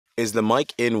Is the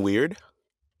mic in weird?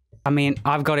 I mean,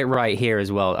 I've got it right here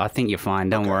as well. I think you're fine.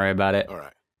 Don't worry about it. All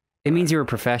right. It means you're a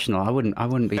professional. I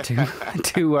wouldn't be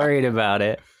too worried about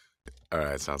it. All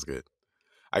right, sounds good.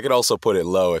 I could also put it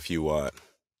low if you want.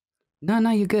 No,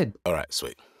 you're good. All right,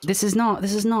 sweet. This is not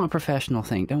a professional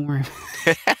thing. Don't worry.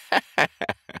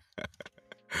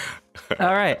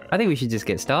 All right, I think we should just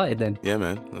get started then. Yeah,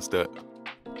 man, let's do it.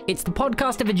 It's the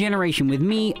podcast of a generation with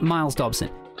me, Miles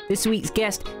Dobson. This week's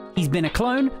guest, he's been a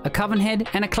clone, a coven head,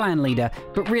 and a clan leader,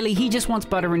 but really he just wants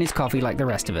butter in his coffee like the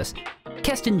rest of us.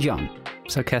 Keston John.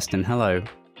 So Keston, hello.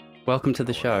 Welcome to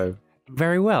the show.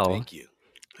 Very well. Thank you.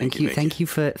 Thank you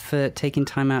for taking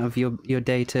time out of your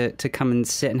day to come and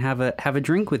sit and have a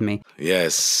drink with me.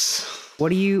 Yes.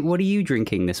 What are you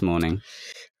drinking this morning?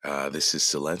 This is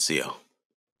Silencio.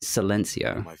 Silencio.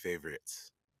 One of my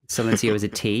favorites. Silencio is a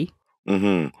tea?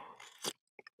 Mm-hmm.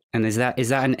 And is that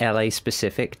an LA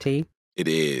specific tea? It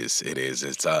is.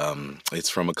 It's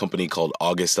from a company called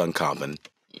August Uncommon.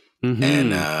 Mm-hmm.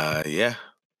 And yeah.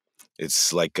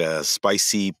 It's like a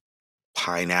spicy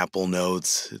pineapple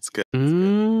notes. It's good.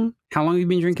 How long have you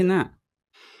been drinking that?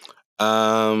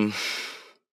 Maybe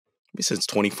since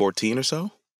 2014 or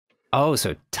so. Oh,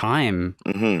 so time.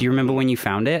 Mm-hmm. Do you remember when you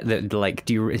found it?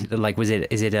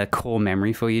 Is it a core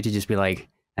memory for you to just be like,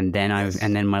 and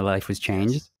then my life was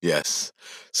changed? Yes.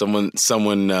 Someone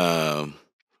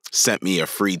sent me a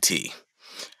free tea.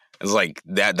 It's like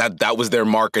that was their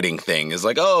marketing thing. It's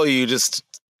like, oh, you just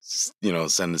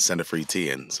send a free tea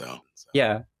in. So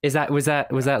yeah. Was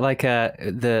that like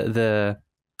the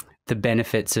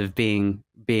benefits of being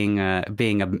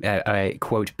a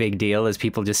quote big deal, as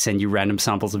people just send you random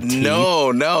samples of tea?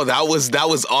 No, that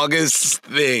was August's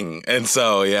thing. And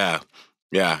so yeah,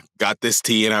 got this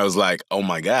tea and I was like, oh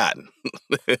my God.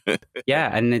 Yeah,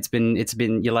 and it's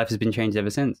been your life has been changed ever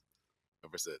since.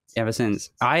 Ever since.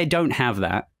 I don't have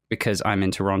that because I'm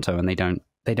in Toronto and they don't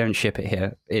ship it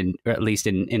here at least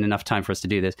in enough time for us to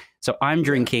do this. So I'm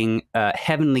drinking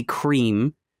Heavenly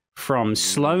Cream from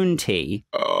Sloan Tea.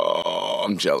 Oh,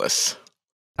 I'm jealous.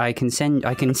 I can send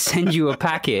you a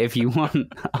packet if you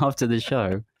want after the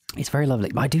show. It's very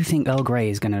lovely. But I do think Earl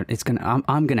Grey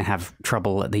I'm gonna have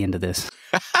trouble at the end of this.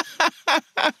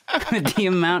 with the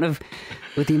amount of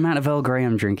Earl Grey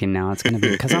I'm drinking now, it's gonna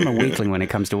be, because I'm a weakling when it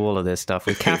comes to all of this stuff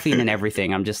with caffeine and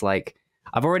everything. I'm just like,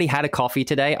 I've already had a coffee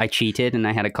today. I cheated and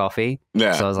I had a coffee.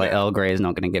 Yeah, so I was like, Earl Grey is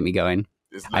not going to get me going.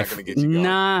 It's not going to get you going.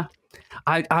 Nah.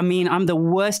 I mean, I'm the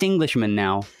worst Englishman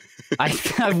now.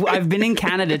 I've been in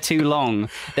Canada too long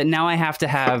that now I have to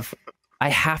have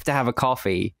a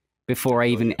coffee before I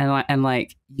even, and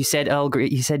like you said Earl Grey,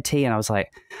 you said tea, and I was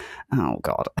like, oh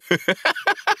God.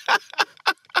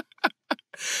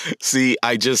 See,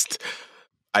 I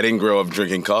didn't grow up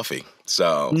drinking coffee.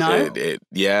 So no,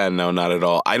 no, not at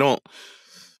all.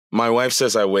 My wife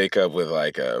says I wake up with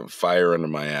like a fire under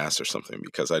my ass or something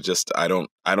because I don't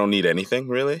need anything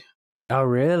really. Oh,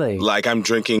 really? Like I'm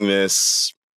drinking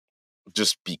this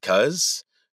just because,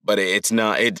 but it's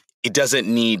not, I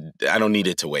don't need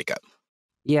it to wake up.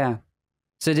 Yeah.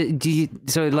 So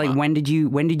when did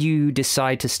you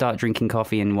decide to start drinking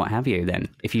coffee and what have you then,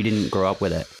 if you didn't grow up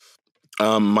with it?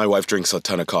 My wife drinks a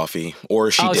ton of coffee, or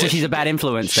she did. Oh, so she's a bad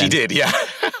influence then. She did, yeah.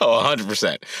 Oh,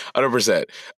 100%.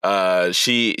 100%.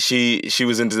 She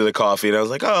was into the coffee, and I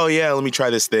was like, oh, yeah, let me try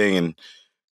this thing. And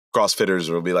CrossFitters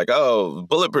will be like, oh,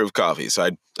 bulletproof coffee. So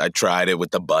I tried it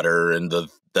with the butter and the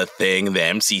thing, the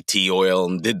MCT oil,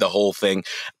 and did the whole thing.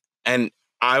 And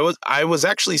I was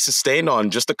actually sustained on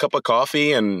just a cup of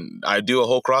coffee, and I do a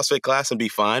whole CrossFit class and be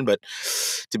fine. But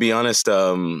to be honest,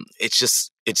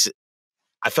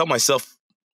 I felt myself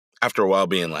after a while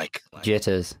being like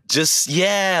jitters. Just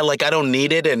like I don't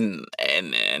need it, and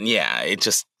yeah,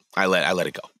 I let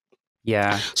it go.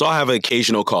 Yeah. So I'll have an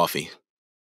occasional coffee.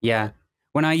 Yeah.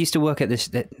 When I used to work at this,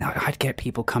 I'd get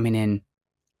people coming in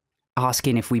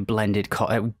asking if we blended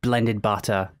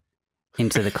butter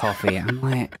into the coffee. I'm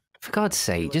like, for God's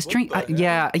sake, just drink.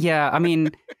 Yeah. I mean,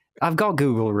 I've got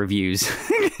Google reviews.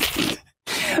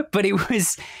 But it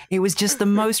was just the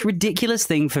most ridiculous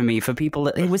thing for me, for people.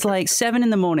 It was like 7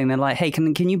 a.m. They're like, hey,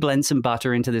 can you blend some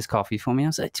butter into this coffee for me? I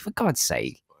was like, for God's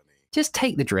sake, just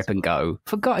take the drip and go.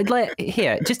 For God,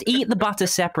 here, just eat the butter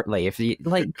separately. If you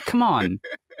like, come on,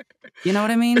 you know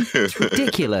what I mean? It's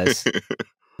ridiculous.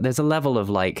 There's a level of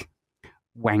like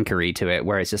wankery to it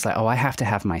where it's just like, oh, I have to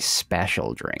have my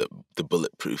special drink. The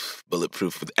bulletproof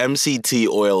with MCT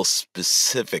oil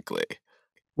specifically.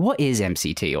 What is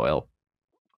MCT oil?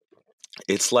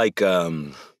 It's like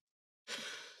the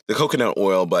coconut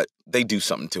oil, but they do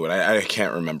something to it. I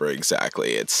can't remember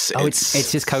exactly. It's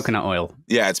just coconut oil.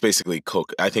 Yeah, it's basically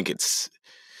I think it's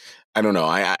I don't know.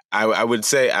 I would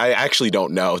say I actually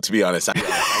don't know, to be honest.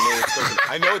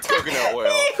 I know it's coconut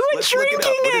oil. Let's look it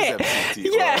up. What is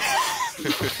MCT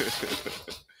oil?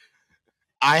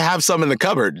 I have some in the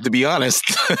cupboard, to be honest,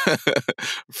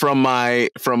 from my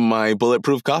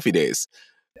bulletproof coffee days.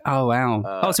 Oh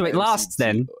wow! So it lasts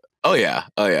then? Oh yeah.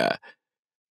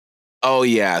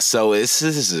 So this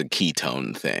is a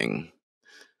ketone thing.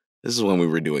 This is when we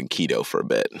were doing keto for a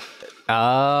bit.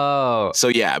 Oh. So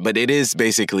yeah, but it is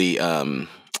basically coconut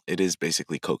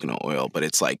oil, but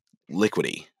it's like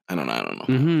liquidy. I don't know.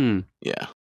 Mm-hmm. Yeah.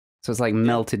 So it's like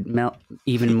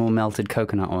even more melted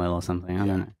coconut oil or something. I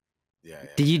don't know. Yeah.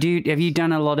 Have you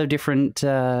done a lot of different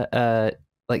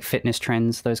like fitness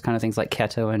trends, those kind of things, like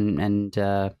keto and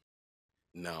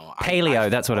no,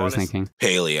 paleo? That's what I was thinking.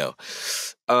 Paleo.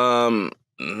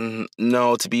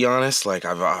 No, to be honest, like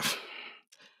I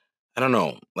don't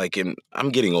know, like I'm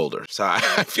getting older, so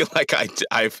I feel like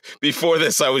I've before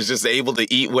this I was just able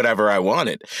to eat whatever I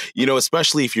wanted, you know,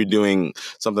 especially if you're doing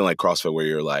something like CrossFit where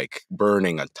you're like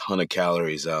burning a ton of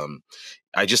calories.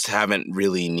 I just haven't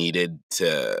really needed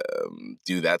to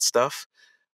do that stuff.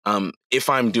 If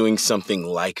I'm doing something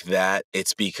like that,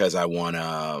 it's because I want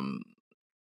to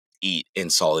eat in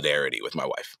solidarity with my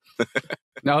wife.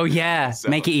 Oh yeah, so,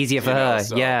 make it easier for her.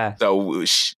 Yeah.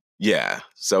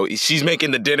 So she's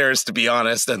making the dinners, to be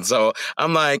honest, and so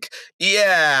I'm like,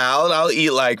 yeah, I'll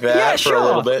eat like that for a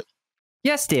little bit.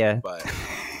 Yes, dear. But,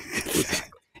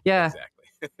 yeah.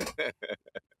 Exactly.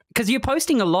 Because you're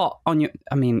posting a lot on your.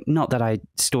 I mean, not that I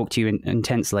stalked you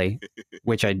intensely,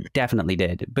 which I definitely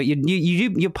did, but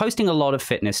you're posting a lot of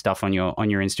fitness stuff on your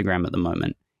Instagram at the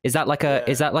moment. Is that like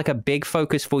a big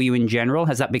focus for you in general?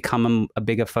 Has that become a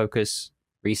bigger focus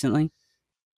recently?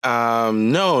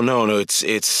 No.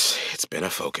 It's been a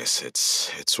focus.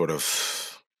 It's sort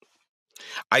of.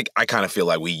 I kind of feel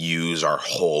like we use our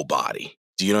whole body.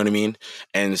 Do you know what I mean?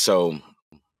 And so,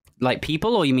 like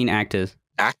people, or you mean actors?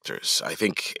 Actors. I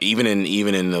think even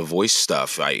in the voice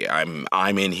stuff,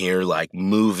 I'm in here like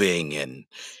moving and,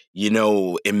 you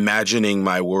know, imagining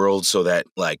my world so that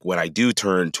like when I do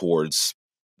turn towards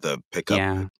the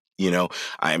pickup, you know,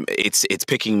 it's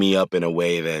picking me up in a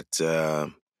way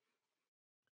that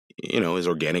you know, is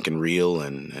organic and real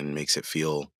and makes it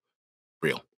feel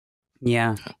real.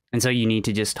 Yeah. And so you need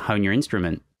to just hone your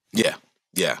instrument. Yeah.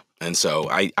 And so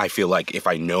I feel like if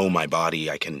I know my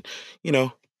body, I can, you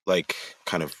know, like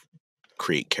kind of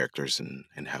create characters and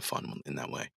have fun in that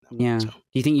way. Yeah. So. Do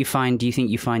you think you find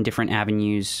different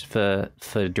avenues for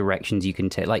directions you can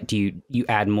take? Like, do you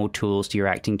add more tools to your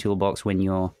acting toolbox when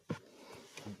you're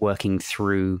working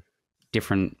through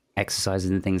different exercises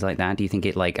and things like that? Do you think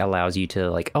it like allows you to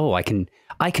like, oh, I can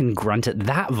grunt at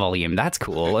that volume. That's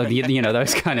cool. you know,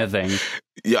 those kind of things.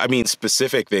 Yeah. I mean,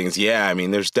 specific things. Yeah. I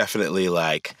mean, there's definitely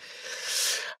like,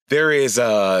 there is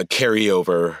a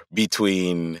carryover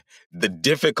between the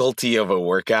difficulty of a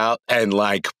workout and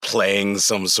like playing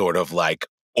some sort of like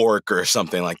orc or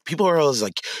something. Like people are always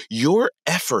like, your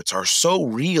efforts are so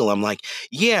real. I'm like,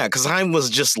 yeah, because I was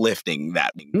just lifting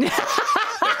that. I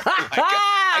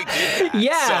did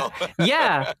that,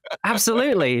 yeah,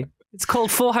 absolutely. It's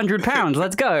called 400 pounds.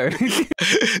 Let's go.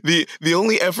 The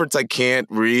only efforts I can't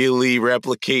really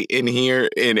replicate in here,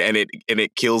 and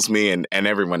it kills me, and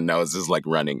everyone knows, is like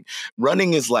running.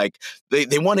 Running is like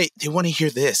they want to hear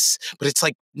this, but it's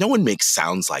like no one makes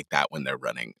sounds like that when they're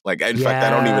running. Like in fact, I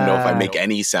don't even know if I make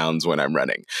any sounds when I'm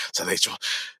running. So they just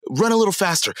run a little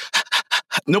faster.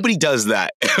 Nobody does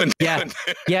that. Yeah.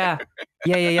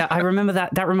 I remember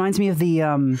that. That reminds me of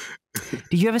the.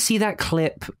 Did you ever see that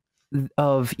clip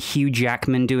of Hugh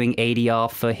Jackman doing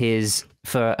ADR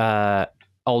for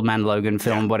Old Man Logan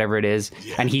film, whatever it is,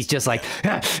 and he's just like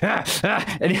and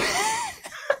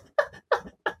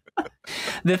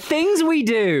the things we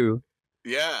do.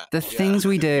 Yeah. The things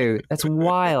we do. That's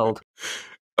wild.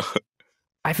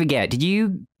 I forget. Did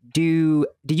you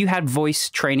have voice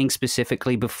training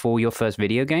specifically before your first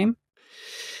video game?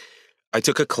 I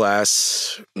took a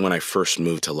class when I first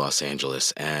moved to Los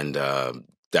Angeles, and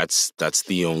that's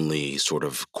the only sort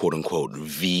of quote unquote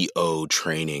VO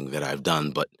training that I've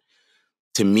done. But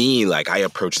to me, like I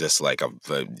approach this like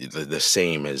the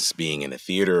same as being in a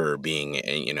theater or being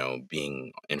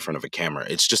in front of a camera.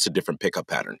 It's just a different pickup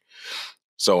pattern.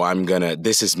 So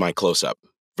this is my close up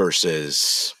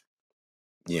versus,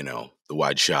 you know, the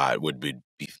wide shot would be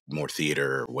more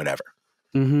theater or whatever.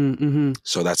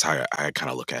 So that's how I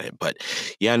kind of look at it. But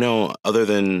yeah, no, other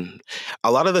than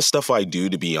a lot of the stuff I do,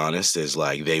 to be honest, is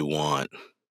like they want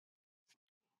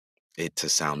it to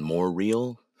sound more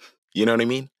real. You know what I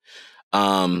mean?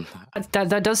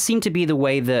 That does seem to be the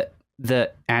way that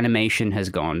animation has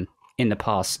gone in the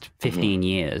past 15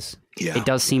 years. Yeah. It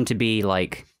does seem to be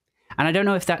like, and I don't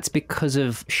know if that's because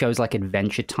of shows like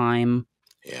Adventure Time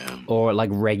or like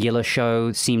regular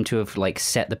shows seem to have like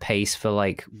set the pace for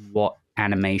like what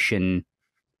animation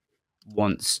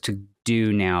wants to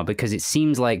do now, because it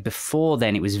seems like before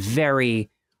then it was very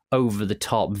over the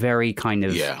top, very kind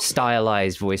of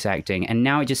stylized voice acting, and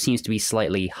now it just seems to be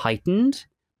slightly heightened,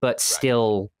 but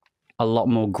still a lot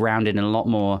more grounded and a lot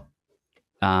more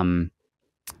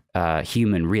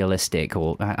human, realistic,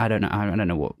 or I don't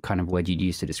know what kind of word you'd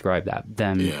use to describe that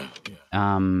than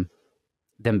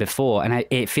before. And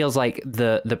it feels like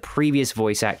the previous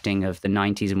voice acting of the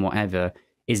 90s and whatever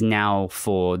is now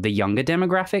for the younger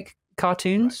demographic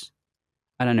cartoons.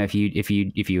 I don't know if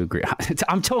you agree.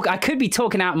 I could be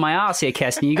talking out my ass here,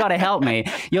 Keston. You got to help me.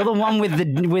 You're the one with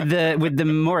the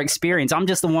more experience. I'm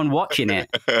just the one watching it.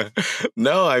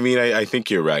 No, I mean, I think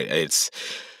you're right. It's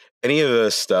any of the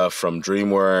stuff from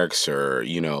DreamWorks, or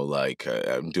like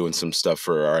I'm doing some stuff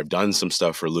or I've done some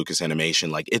stuff for Lucas Animation.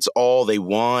 Like, it's all they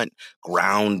want: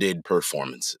 grounded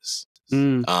performances.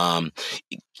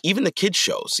 Even the kids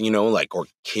shows, or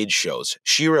kid shows.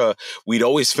 She-Ra, we'd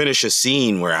always finish a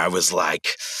scene where I was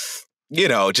like,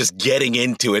 just getting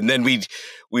into it, and then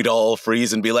we'd all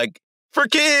freeze and be like, for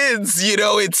kids,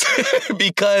 it's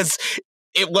because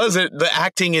it wasn't, the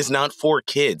acting is not for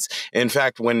kids. In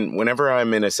fact, whenever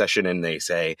I'm in a session and they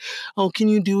say, oh, can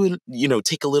you do it,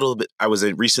 take a little bit. I was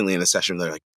recently in a session,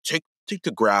 they're like, take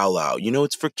the growl out,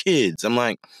 it's for kids. I'm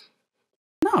like,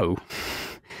 no.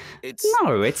 It's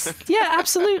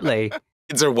absolutely.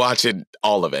 Kids are watching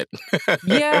all of it.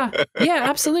 yeah,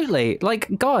 absolutely.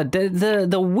 Like, God,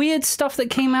 the weird stuff that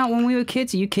came out when we were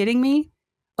kids. Are you kidding me?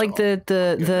 Like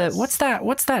the what's that?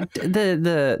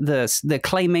 The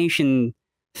claymation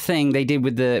thing they did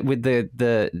with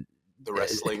the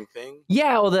wrestling thing?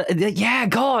 Yeah, or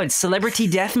God, Celebrity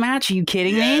Deathmatch. Are you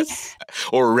kidding me?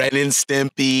 Or Ren and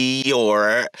Stimpy,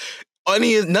 or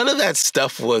none of that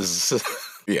stuff was.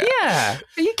 Yeah.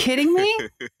 Are you kidding me?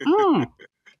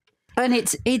 And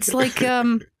it's like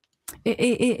I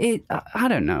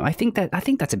don't know. I think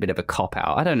that's a bit of a cop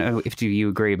out. I don't know if you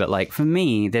agree, but like for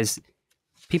me, there's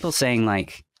people saying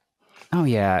like, oh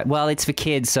yeah, well it's for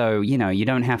kids, so you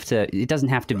don't have to. It doesn't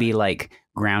have to be like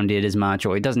grounded as much,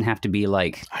 or it doesn't have to be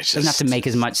like doesn't have to make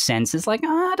as much sense. It's like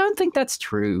I don't think that's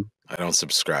true. I don't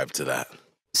subscribe to that.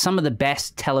 Some of the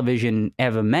best television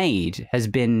ever made has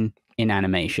been in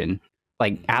animation.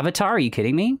 Like Avatar, are you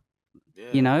kidding me?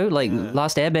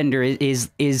 Last Airbender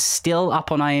is still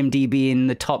up on IMDb in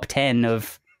the top 10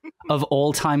 of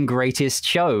all-time greatest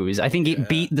shows. I think it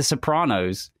beat The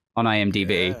Sopranos on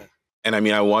IMDb. Yeah. And I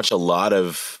mean, I watch a lot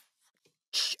of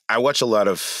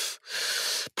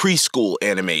preschool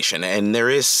animation, and there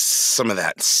is some of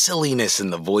that silliness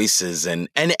in the voices, and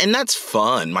that's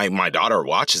fun. My daughter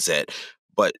watches it,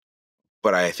 but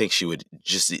I think she would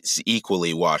just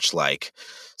equally watch like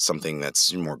something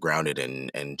that's more grounded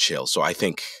and chill. So I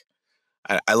think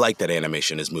I like that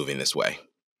animation is moving this way.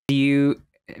 Do you,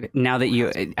 now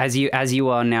that as you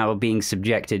are now being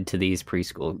subjected to these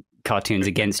preschool cartoons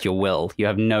against your will, you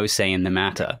have no say in the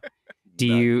matter.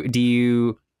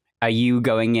 Are you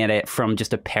going at it from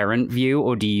just a parent view,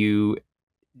 or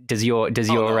does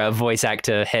your voice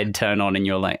actor head turn on and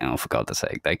you're like, oh, for God's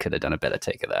sake, they could have done a better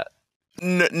take of that?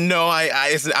 No,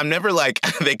 I'm never like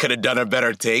they could have done a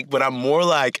better take, but I'm more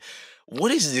like,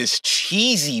 what is this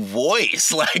cheesy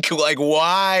voice? Like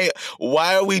why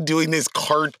are we doing this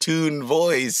cartoon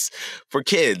voice for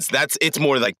kids? It's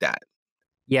more like that.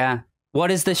 Yeah.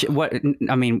 What is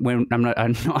I mean, when I'm not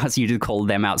asking you to call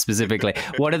them out specifically.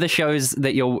 What are the shows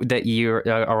that you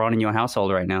are on in your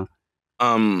household right now?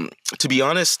 To be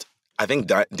honest, I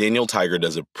think Daniel Tiger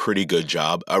does a pretty good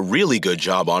job, a really good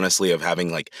job, honestly, of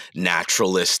having like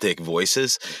naturalistic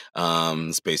voices.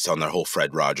 It's based on their whole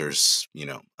Fred Rogers,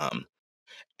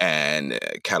 and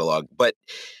catalog. But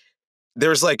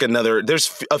there's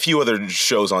a few other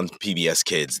shows on PBS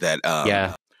Kids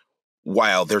that,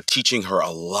 while they're teaching her a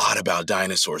lot about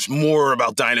dinosaurs, more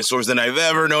about dinosaurs than I've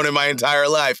ever known in my entire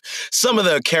life, some of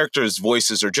the characters'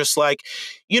 voices are just like,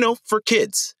 for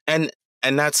kids, and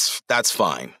that's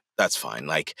fine. That's fine.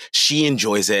 Like, she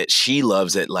enjoys it. She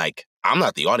loves it. Like, I'm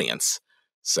not the audience.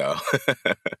 So.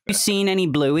 You seen any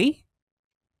Bluey?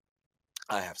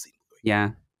 I have seen Bluey.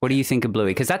 Yeah. What do you think of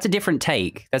Bluey? Because that's a different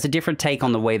take. That's a different take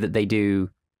on the way that they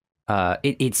do.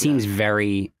 It seems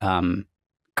very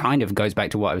kind of goes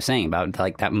back to what I was saying about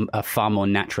like that a far more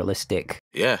naturalistic.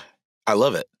 Yeah. I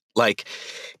love it. Like,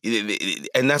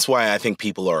 and that's why I think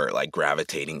people are like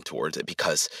gravitating towards it,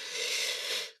 because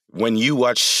when you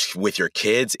watch with your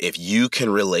kids, if you can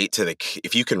relate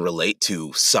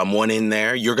to someone in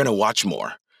there, you're going to watch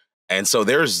more. And so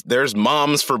there's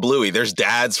moms for Bluey, there's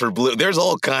dads for Bluey, there's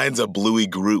all kinds of Bluey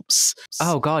groups.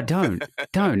 Oh God, don't.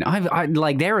 I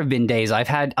like there have been days I've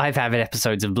had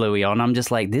episodes of Bluey on. I'm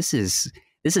just like, this is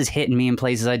hitting me in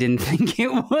places I didn't think it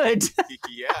would.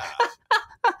 Yeah.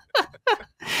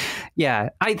 Yeah,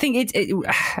 I think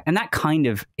and that kind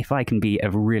of, if I can be a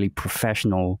really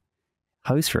professional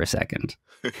host for a second,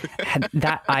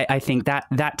 that I think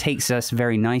that takes us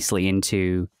very nicely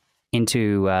into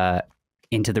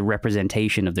the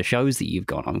representation of the shows that you've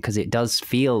gone on, because it does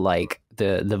feel like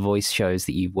the voice shows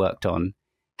that you've worked on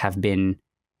have been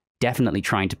definitely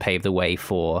trying to pave the way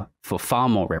for far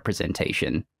more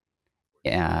representation,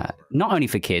 not only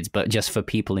for kids but just for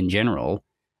people in general.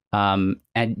 And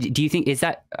do you think is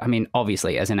that? I mean,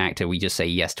 obviously, as an actor, we just say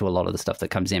yes to a lot of the stuff that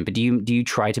comes in. But do you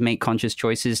try to make conscious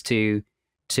choices to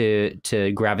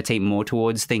gravitate more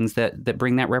towards things that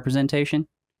bring that representation?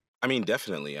 I mean,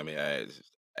 definitely. I mean,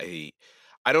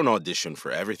 I don't audition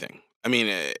for everything. I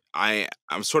mean,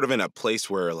 I'm sort of in a place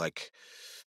where, like,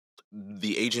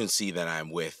 the agency that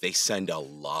I'm with, they send a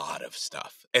lot of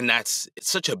stuff, and it's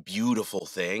such a beautiful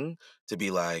thing to be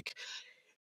like,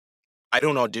 I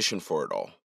don't audition for it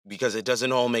all because it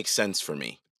doesn't all make sense for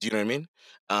me. Do you know what I mean?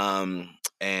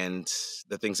 And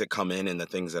the things that come in and the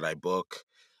things that I book,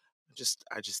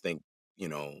 I just think, you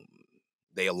know,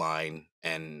 they align,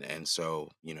 and so,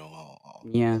 you know, I'll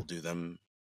do them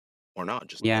or not,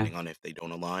 just depending on if they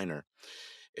don't align or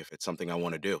if it's something I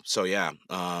want to do. So yeah,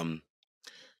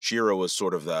 Shira was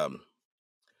sort of a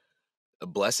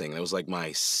blessing. It was like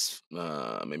my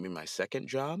maybe my second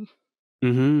job.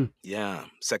 Mm-hmm. Yeah,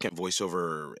 second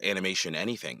voiceover animation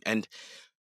anything. And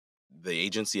the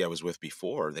agency I was with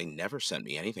before, they never sent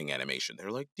me anything animation. They're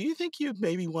like, do you think you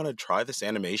maybe want to try this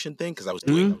animation thing? Because I was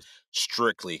doing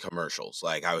strictly commercials.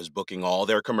 Like, I was booking all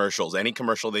their commercials. Any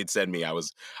commercial they'd send me, I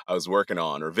was working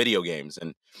on, or video games.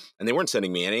 And they weren't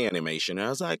sending me any animation. And I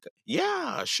was like,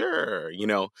 yeah, sure, you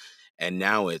know. And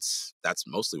now that's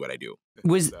mostly what I do.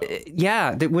 Was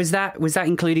that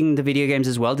including the video games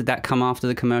as well? Did that come after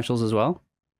the commercials as well?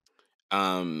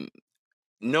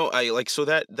 No, so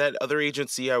that other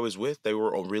agency I was with, they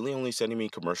were really only sending me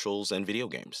commercials and video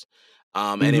games.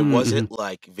 And it wasn't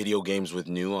like video games with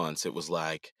nuance. It was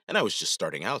like, and I was just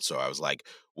starting out, so I was like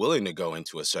willing to go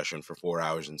into a session for 4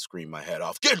 hours and scream my head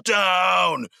off, "Get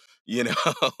down!" You know?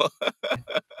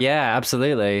 Yeah,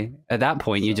 absolutely. At that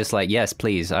point, you're just like, yes,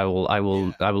 please, I will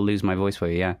lose my voice for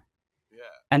you. Yeah. Yeah.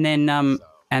 And then,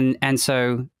 and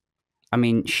so, I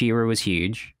mean, Shira was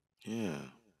huge. Yeah.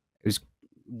 It was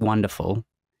wonderful.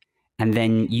 And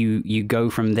then you go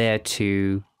from there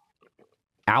to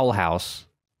Owl House,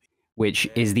 which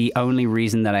is the only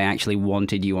reason that I actually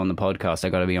wanted you on the podcast. I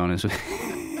got to be honest with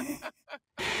you.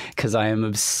 Because I am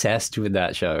obsessed with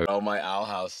that show. Oh, my Owl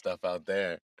House stuff out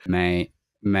there. Mate,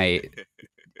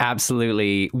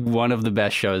 absolutely one of the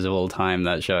best shows of all time,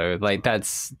 that show. Like,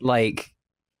 that's like,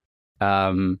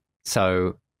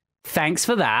 so thanks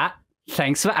for that.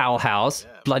 Thanks for Owl House.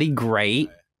 Yeah, bloody great.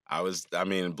 I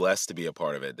mean, blessed to be a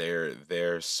part of it.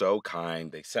 They're so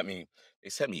kind. They sent me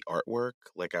artwork.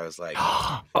 Like, I was like,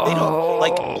 they don't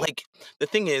like the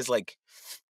thing is, like,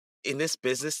 in this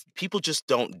business, people just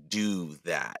don't do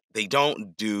that. They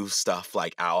don't do stuff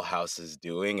like Owl House is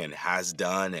doing and has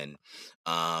done. And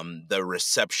the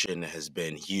reception has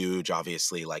been huge.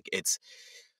 Obviously, like,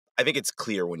 I think it's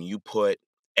clear when you put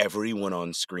everyone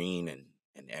on screen and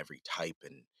every type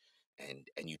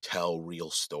and you tell real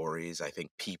stories, I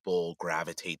think people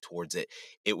gravitate towards it.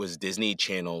 It was Disney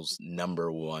Channel's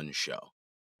 #1 show.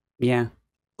 Yeah.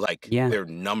 Like, their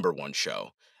 #1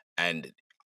 show. And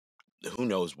who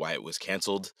knows why it was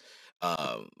canceled?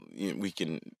 We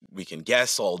can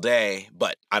guess all day,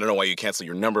 but I don't know why you cancel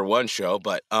your #1 show.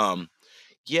 But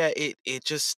yeah, it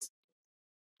just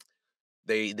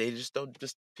they just don't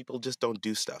people just don't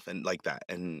do stuff and like that.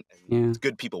 And it's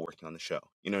good people working on the show.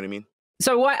 You know what I mean?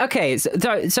 So why? Okay,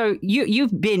 so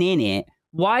you've been in it.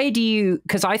 Why do you?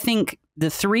 Because I think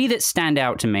the three that stand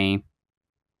out to me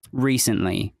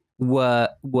recently were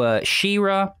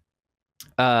She-Ra,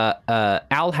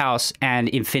 Owl House, and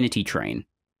Infinity Train.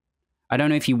 I don't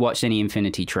know if you watched any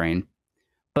Infinity Train,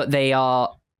 but they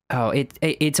are.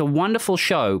 It's a wonderful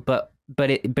show, but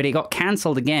it got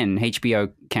canceled again.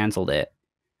 HBO canceled it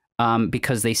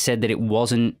because they said that it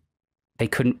wasn't.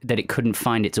 It couldn't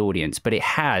find its audience, but it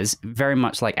has, very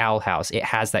much like Owl House, it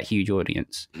has that huge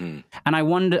audience. And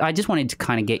I just wanted to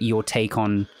kind of get your take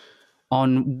on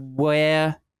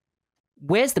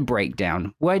where's the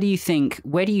breakdown? Where do you think,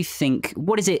 what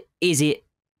is it? Is it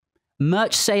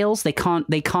merch sales? They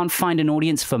can't find an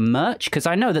audience for merch? Because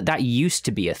I know that used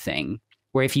to be a thing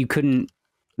where if you couldn't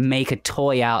make a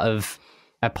toy out of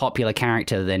a popular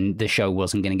character, then the show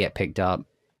wasn't going to get picked up.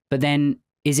 But then,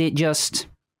 is it just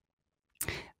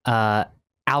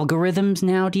algorithms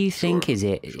now? Do you think?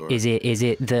 Sure,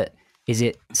 Is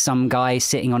it some guy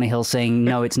sitting on a hill saying,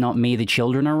 "No, it's not me. The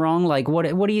children are wrong"? Like, what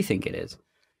do you think it is?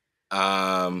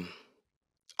 Honestly,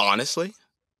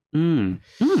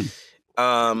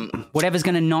 whatever's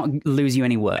going to not lose you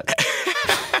any work.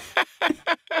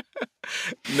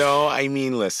 No, I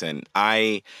mean, listen,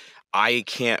 I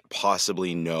can't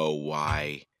possibly know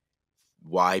why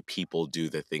people do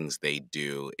the things they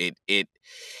do. It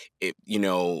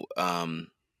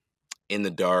In the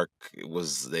Dark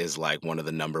is like one of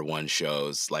the number one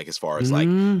shows, like as far as like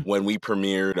when we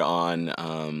premiered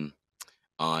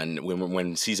on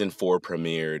when season 4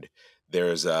 premiered,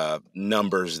 there's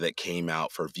numbers that came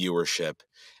out for viewership,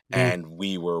 and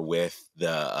we were with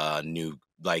the new,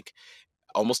 like,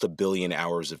 almost 1 billion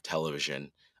hours of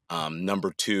television.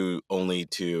 Number 2 only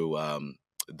to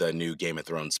the new Game of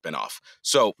Thrones spinoff.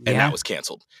 So, and that was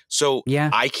canceled. So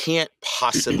I can't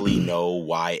possibly know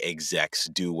why execs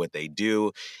do what they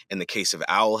do. In the case of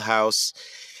Owl House,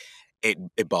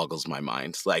 it boggles my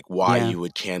mind, like why you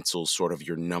would cancel sort of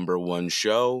your number one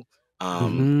show.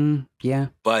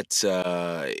 But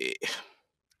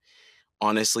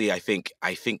honestly, I think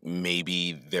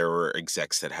maybe there were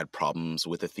execs that had problems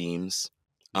with the themes.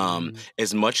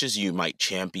 As much as you might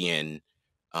champion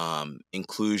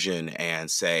inclusion and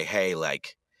say, hey,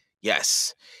 like,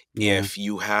 yes, if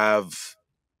you have,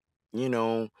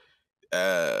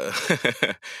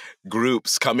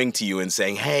 groups coming to you and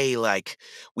saying, hey, like,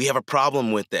 we have a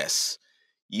problem with this,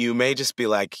 you may just be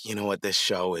like, you know what, this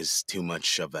show is too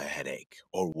much of a headache,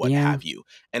 or what have you.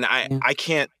 And I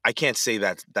can't say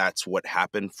that that's what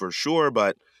happened for sure,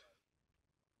 but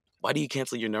why do you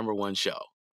cancel your number one show?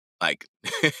 Like,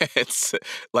 it's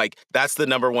like, that's the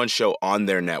number one show on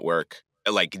their network,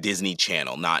 like Disney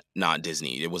Channel, not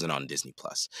Disney. It wasn't on Disney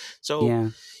Plus.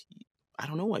 So I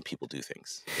don't know why people do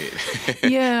things.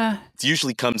 It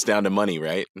usually comes down to money,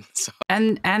 right? So.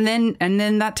 And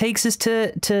then that takes us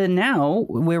to now.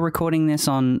 We're recording this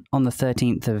on the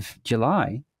 13th of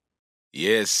July.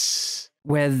 Yes.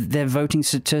 Where they're voting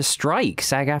to strike.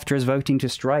 SAG-AFTRA is voting to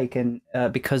strike, and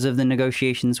because of the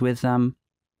negotiations with the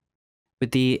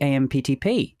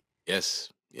AMPTP.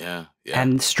 Yes. Yeah.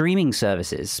 And streaming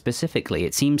services specifically.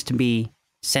 It seems to be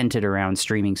centered around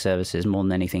streaming services more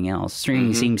than anything else.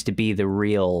 Streaming seems to be the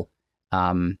real...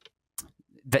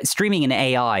 streaming and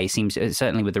AI seems,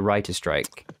 certainly with the writer's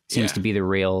strike, seems to be the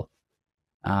real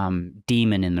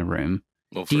demon in the room.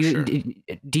 Well, for sure.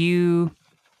 Do you...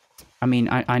 I mean,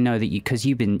 I know that because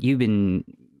you've been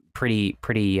pretty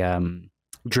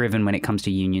driven when it comes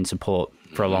to union support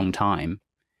for a long time.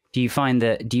 Do you find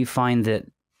that this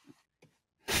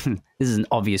is an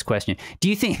obvious question. Do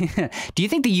you think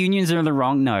the unions are in the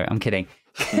wrong? No, I'm kidding.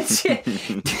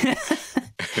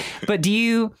 But do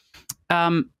you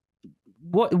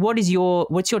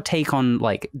what's your take on,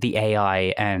 like, the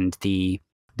AI and the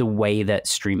way that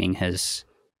streaming has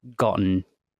gotten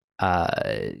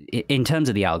in terms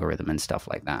of the algorithm and stuff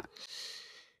like that?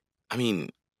 I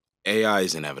mean, AI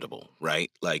is inevitable, right?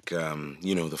 Like,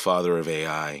 the father of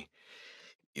AI,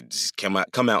 it's come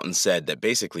out and said that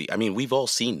basically, I mean, we've all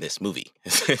seen this movie.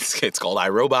 It's called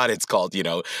iRobot. It's called,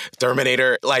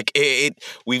 Terminator. Like,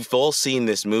 we've all seen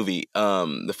this movie.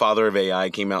 The father of AI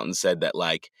came out and said that,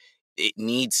 like, it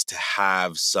needs to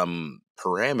have some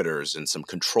parameters and some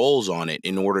controls on it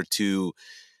in order to,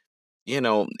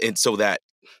 and so that,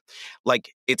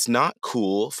 like, it's not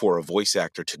cool for a voice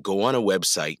actor to go on a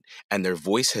website and their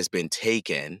voice has been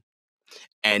taken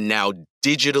and now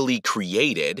digitally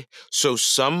created, so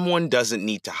someone doesn't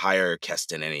need to hire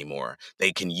Keston anymore.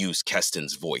 They can use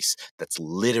Keston's voice. That's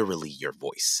literally your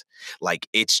voice. Like,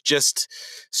 it's just,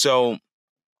 so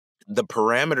the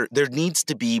parameter, there needs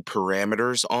to be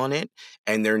parameters on it,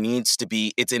 and there needs to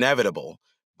be, it's inevitable,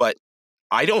 but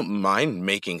I don't mind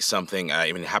making something.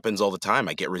 I mean, it happens all the time.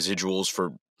 I get residuals for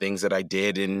things that I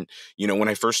did in, when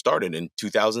I first started in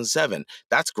 2007.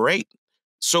 That's great.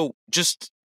 So just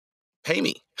pay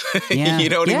me. You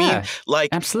know what I mean? Like,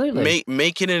 absolutely.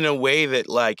 Make it in a way that,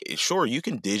 like, sure, you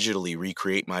can digitally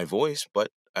recreate my voice, but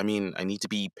I mean, I need to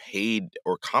be paid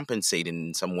or compensated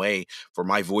in some way for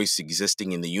my voice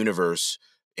existing in the universe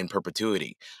in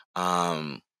perpetuity.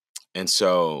 And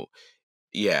so,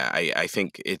 I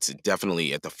think it's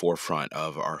definitely at the forefront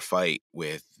of our fight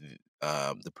with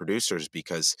the producers,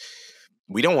 because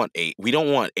we don't want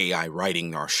AI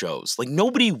writing our shows. Like,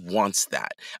 nobody wants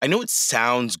that. I know it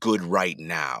sounds good right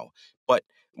now, but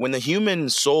when the human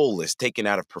soul is taken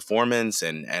out of performance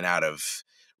and out of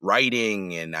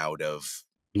writing and out of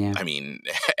Yeah. I mean,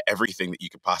 everything that you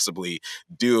could possibly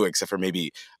do, except for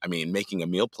maybe, I mean, making a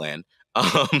meal plan.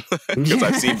 Because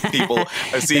I've seen people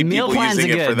using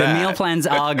it for that. The meal plans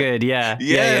are good. Yeah.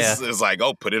 Yes, Yeah. it's like,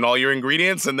 oh, put in all your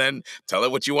ingredients and then tell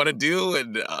it what you want to do,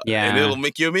 and it'll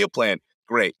make you a meal plan.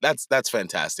 Great, that's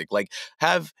fantastic. Like,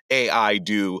 have AI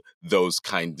do those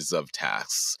kinds of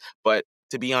tasks. But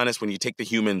to be honest, when you take the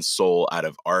human soul out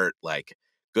of art, like,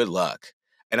 good luck.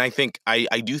 And I think I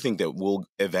do think that we'll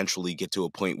eventually get to a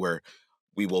point where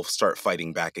we will start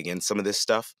fighting back against some of this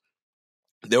stuff.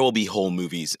 There will be whole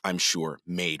movies, I'm sure,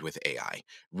 made with AI,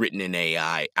 written in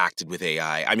AI, acted with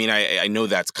AI. I mean, I know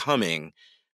that's coming,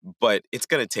 but it's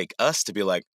going to take us to be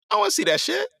like, I want to see that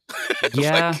shit.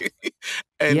 Yeah.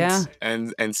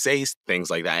 And say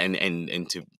things like that and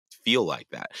to feel like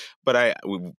that. But I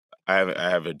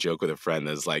have a joke with a friend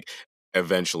that's like,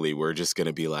 eventually we're just going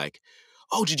to be like,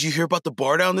 oh, did you hear about the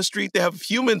bar down the street? They have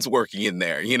humans working in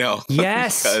there, you know?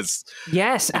 Yes.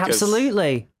 Yes,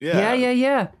 absolutely.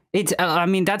 Yeah. It's, I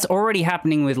mean, that's already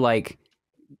happening with like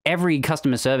every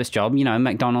customer service job. You know,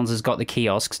 McDonald's has got the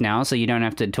kiosks now, so you don't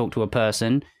have to talk to a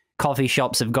person. Coffee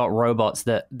shops have got robots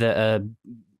that are,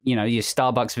 you know, your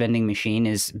Starbucks vending machine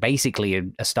is basically a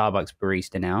Starbucks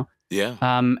barista now. Yeah.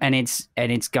 And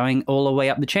it's going all the way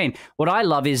up the chain. What I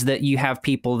love is that you have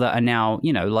people that are now,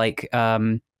 you know, like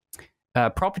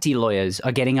property lawyers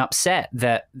are getting upset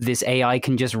that this AI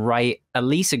can just write a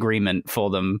lease agreement for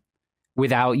them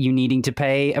without you needing to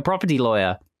pay a property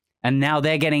lawyer. And now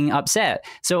they're getting upset.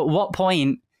 So at what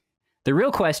point, the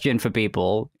real question for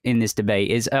people in this debate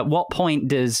is at what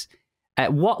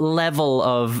level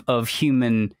of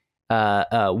human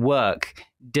work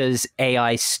does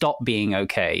AI stop being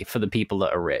okay for the people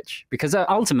that are rich? Because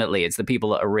ultimately it's the people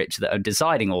that are rich that are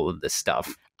deciding all of this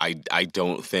stuff. I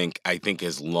think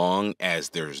as long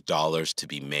as there's dollars to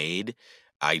be made,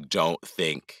 I don't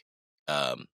think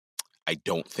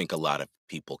a lot of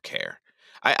people care.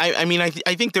 I mean, I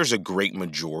think there's a great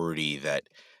majority that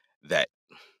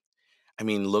I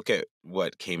mean, look at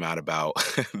what came out about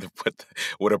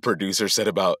what a producer said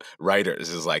about writers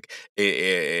is like,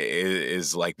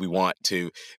 is like, we want to,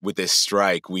 with this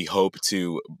strike, we hope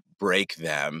to break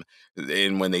them.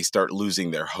 And when they start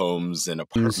losing their homes and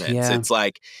apartments, it's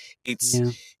like, it's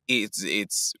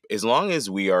as long as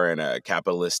we are in a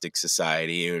capitalistic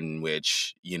society in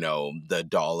which, you know, the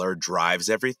dollar drives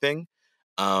everything,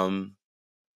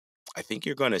 I think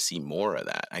you're going to see more of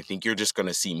that. I think you're just going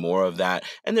to see more of that.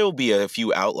 And there will be a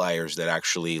few outliers that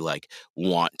actually like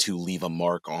want to leave a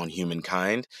mark on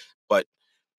humankind. But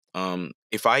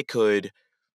if I could,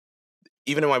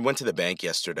 even though I went to the bank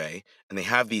yesterday and they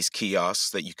have these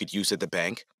kiosks that you could use at the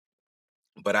bank,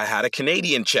 but I had a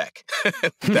Canadian check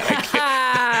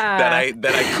that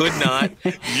I could not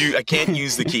use. I can't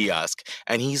use the kiosk.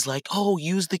 And he's like, oh,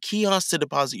 use the kiosk to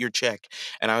deposit your check.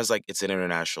 And I was like, it's an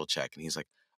international check. And he's like,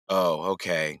 oh,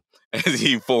 okay. And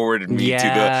he forwarded me to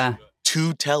the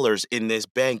 2 tellers in this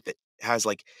bank that has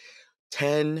like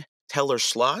 10 teller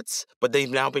slots, but they've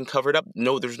now been covered up.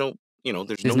 No, there's no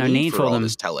need for all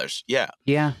those tellers. Yeah.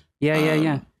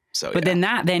 So, but then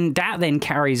that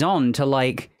carries on to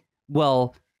like,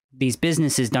 well, these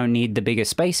businesses don't need the bigger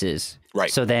spaces. Right.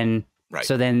 So then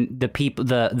the people,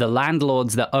 the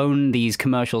landlords that own these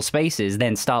commercial spaces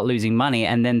then start losing money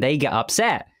and then they get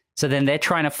upset. So then they're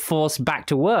trying to force back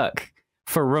to work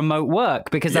for remote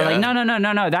work because they're like, no,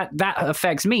 that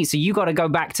affects me. So you got to go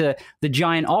back to the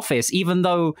giant office, even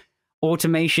though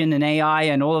automation and AI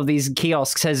and all of these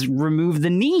kiosks has removed the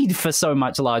need for so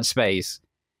much large space.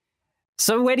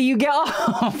 So where do you get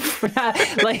off?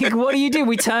 Like, what do?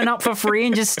 We turn up for free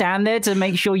and just stand there to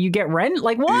make sure you get rent?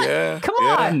 Like, what? Come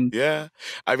on. Yeah.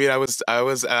 I mean, I was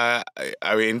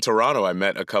in Toronto. I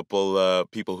met a couple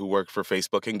people who work for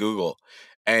Facebook and Google.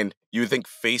 And you would think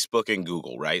Facebook and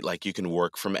Google, right? Like you can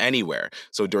work from anywhere.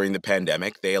 So during the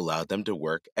pandemic, they allowed them to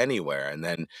work anywhere. And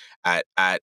then at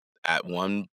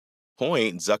one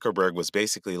point, Zuckerberg was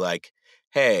basically like,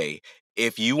 hey,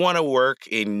 if you want to work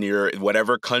in your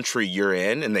whatever country you're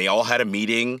in, and they all had a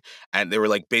meeting and they were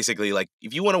like, basically like,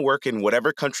 if you want to work in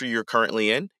whatever country you're currently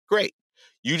in, great.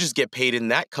 You just get paid in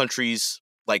that country's,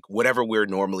 like whatever we're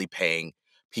normally paying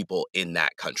people in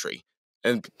that country.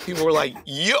 And people were like,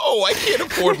 yo, I can't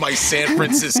afford my San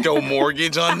Francisco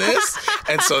mortgage on this.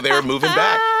 And so they were moving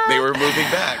back.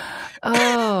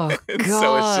 Oh, God.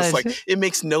 So it's just like, it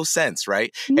makes no sense,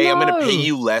 right? No. Hey, I'm going to pay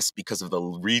you less because of the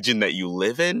region that you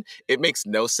live in. It makes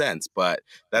no sense. But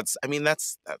I don't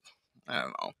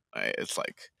know. It's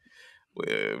like,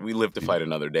 we live to fight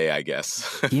another day, I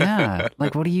guess. Yeah.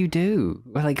 Like, what do you do?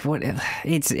 Like, what?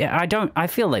 I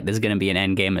feel like there's going to be an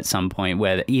end game at some point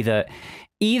where either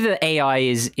AI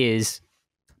is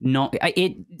not.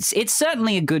 It's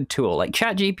certainly a good tool. Like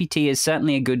ChatGPT is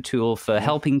certainly a good tool for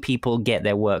helping people get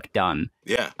their work done.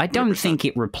 Yeah, I don't 100%. think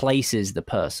it replaces the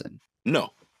person.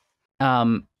 No.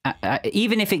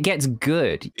 Even if it gets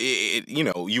good. You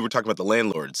know, you were talking about the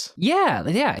landlords.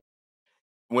 Yeah.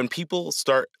 When people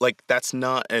start, like, that's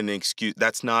not an excuse.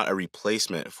 That's not a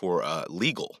replacement for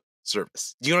legal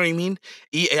service. Do you know what I mean?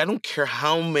 I don't care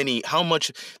how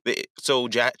much. So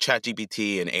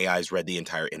ChatGPT and AI's read the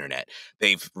entire internet.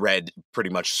 They've read pretty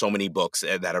much so many books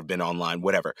that have been online,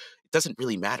 whatever. It doesn't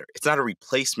really matter. It's not a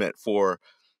replacement for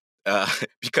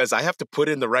because I have to put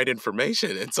in the right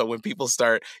information. And so when people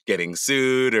start getting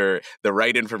sued or the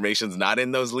right information's not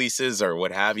in those leases or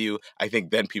what have you, I think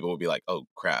then people will be like, oh,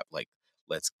 crap, like,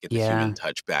 let's get the human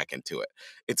touch back into it.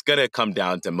 It's going to come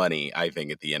down to money, I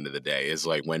think, at the end of the day. Is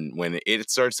like when it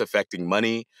starts affecting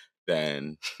money,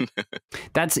 then...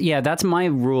 That's my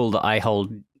rule that I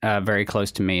hold very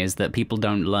close to me, is that people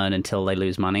don't learn until they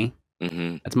lose money.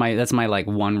 Mm-hmm. That's my like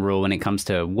one rule when it comes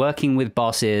to working with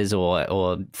bosses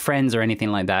or friends or anything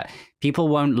like that. People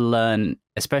won't learn,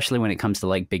 especially when it comes to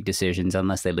like big decisions,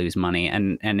 unless they lose money.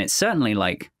 And it's certainly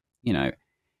like, you know,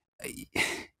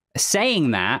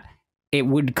 saying that it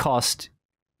would have cost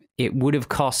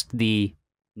the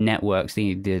networks,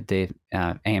 the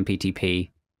AMPTP.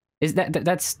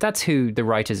 That's who the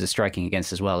writers are striking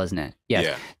against as well, isn't it? Yes.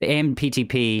 Yeah. The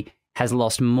AMPTP has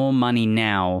lost more money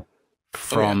now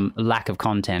from lack of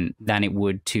content than it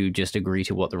would to just agree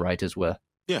to what the writers were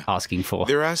asking for.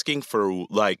 They're asking for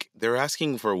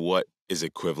what is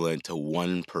equivalent to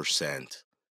 1%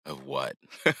 of what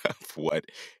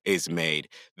is made.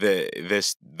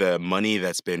 The money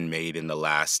that's been made in the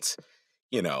last,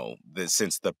 you know,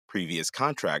 since the previous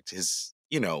contract is,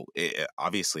 you know,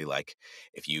 obviously, like,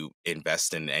 if you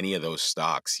invest in any of those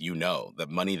stocks, you know, the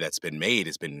money that's been made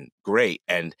has been great.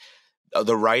 And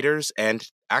the writers and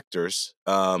actors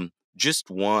just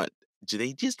want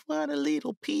a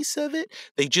little piece of it?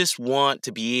 They just want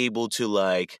to be able to,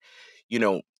 like, you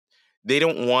know, they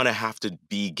don't want to have to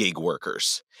be gig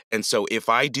workers. And so if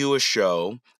I do a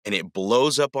show and it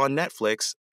blows up on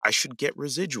Netflix, I should get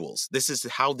residuals. This is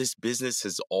how this business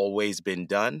has always been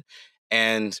done.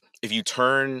 And if you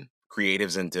turn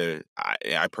creatives into,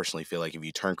 I personally feel like if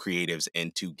you turn creatives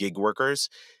into gig workers,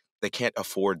 they can't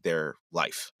afford their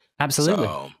life. Absolutely.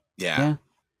 So, yeah.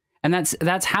 And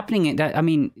that's happening. I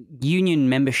mean, union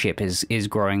membership is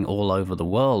growing all over the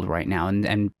world right now.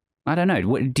 And I don't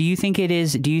know. Do you think it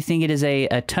is? Do you think it is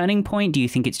a turning point? Do you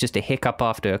think it's just a hiccup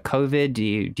after COVID? Do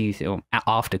you think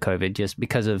after COVID, just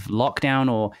because of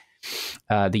lockdown or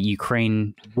the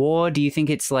Ukraine war? Do you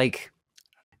think it's like?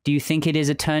 Do you think it is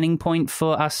a turning point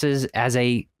for us as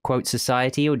a quote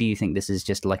society, or do you think this is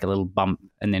just like a little bump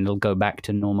and then it'll go back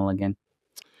to normal again?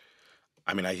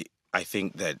 I mean, I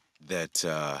think that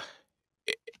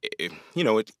you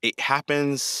know, it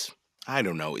happens. I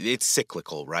don't know. It's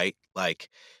cyclical, right? Like,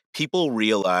 people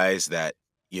realize that,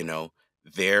 you know,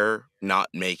 they're not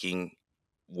making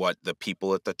what the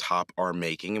people at the top are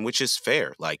making, and which is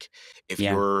fair. Like, if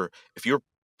you're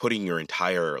putting your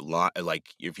entire like,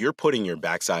 if you're putting your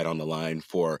backside on the line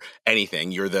for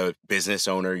anything, you're the business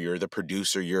owner, you're the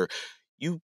producer, you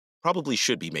probably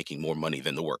should be making more money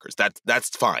than the workers. That's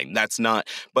fine. That's not.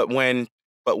 But when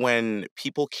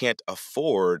people can't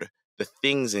afford the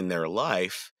things in their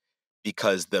life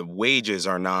because the wages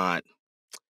are not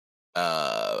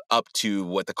up to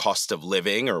what the cost of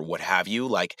living or what have you,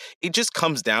 like, it just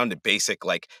comes down to basic,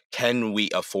 like, can we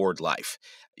afford life?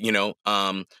 You know,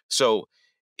 so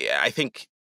I think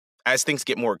as things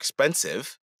get more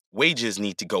expensive, wages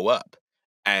need to go up.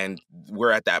 And we're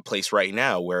at that place right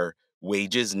now where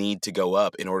wages need to go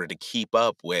up in order to keep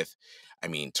up with, I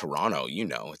mean, Toronto, you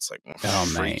know, it's like,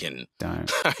 freaking,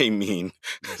 I mean,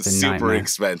 super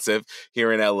expensive.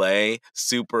 Here in LA,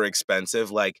 super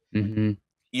expensive. Like, you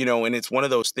know, and it's one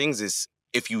of those things is,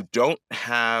 if you don't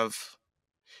have,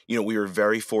 you know, we were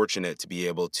very fortunate to be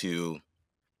able to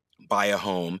buy a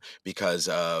home because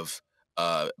of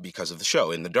the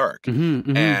show In the Dark.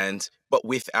 But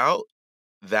without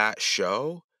that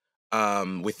show,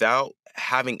 without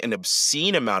having an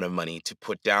obscene amount of money to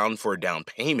put down for a down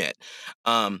payment,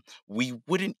 we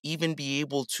wouldn't even be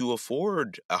able to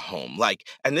afford a home. Like,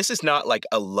 and this is not like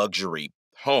a luxury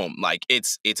home. Like,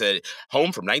 it's a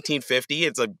home from 1950.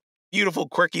 It's a beautiful,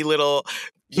 quirky little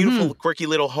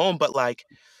home. But, like,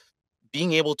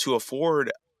 being able to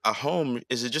afford a home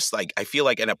is just like, I feel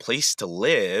like, in a place to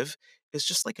live is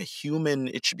just like it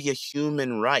should be a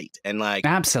human right. And, like,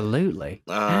 absolutely.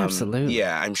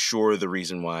 Yeah, I'm sure the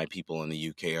reason why people in the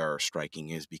UK are striking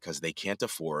is because they can't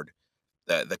afford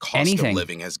the cost Anything. of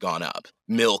living has gone up.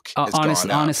 Milk has gone up.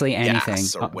 Honestly, anything.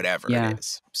 Gas or whatever yeah. it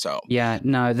is. So yeah,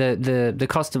 no, the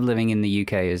cost of living in the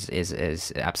UK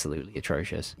is absolutely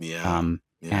atrocious. yeah.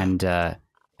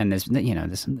 And there's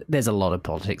there's a lot of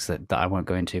politics that I won't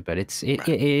go into, but it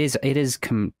is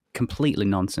completely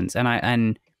nonsense. And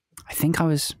I think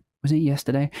was it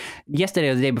yesterday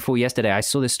or the day before yesterday, I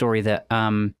saw this story that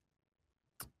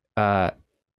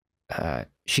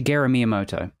Shigeru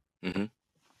Miyamoto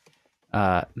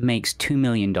makes $2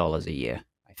 million a year,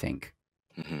 I think.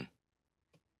 Mm-hmm.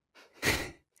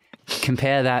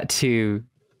 compare that to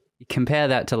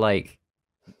like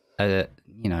your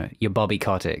Bobby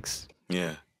Kotick's.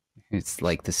 Yeah. It's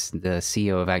like the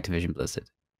CEO of Activision Blizzard.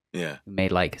 Yeah. Who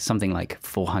made like something like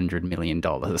 $400 million.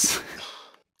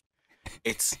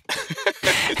 It's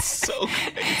it's so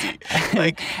crazy.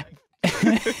 Like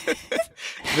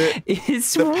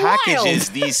the packages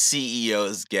these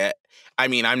CEOs get. I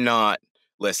mean, I'm not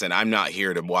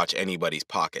here to watch anybody's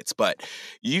pockets, but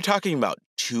you talking about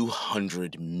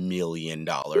 $200 million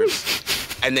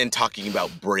and then talking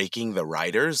about breaking the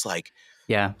writers, like,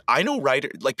 yeah, I know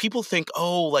writers, like, people think,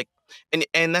 oh, like,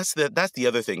 and that's the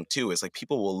other thing too, is like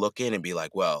people will look in and be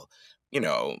like, well,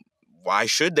 why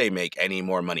should they make any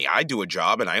more money? I do a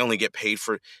job and I only get paid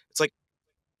for. It's like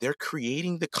they're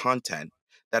creating the content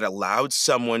that allowed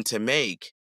someone to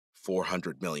make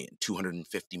 400 million,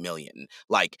 250 million.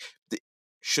 Like,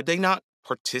 should they not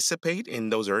participate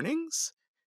in those earnings?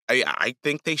 I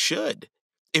think they should.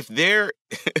 If they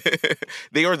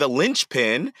are the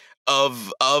linchpin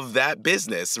of that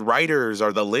business. Writers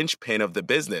are the linchpin of the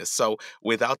business. So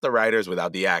without the writers,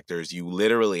 without the actors, you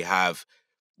literally have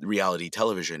reality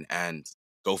television, and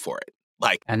go for it.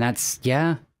 Like, and that's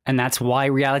why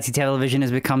reality television has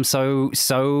become so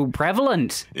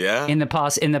prevalent. Yeah. In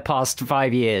the past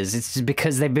 5 years, it's just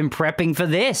because they've been prepping for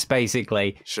this,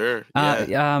 basically. Sure.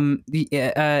 Yeah.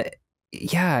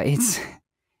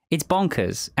 It's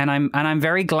bonkers, and I'm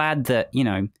very glad that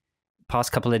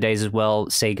past couple of days as well,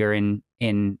 Sega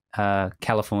in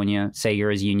California,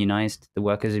 Sega is unionized. The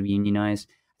workers have unionized.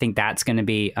 I think that's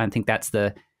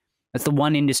the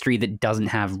one industry that doesn't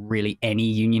have really any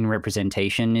union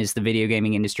representation, is the video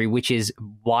gaming industry, which is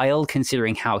wild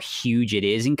considering how huge it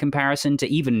is in comparison to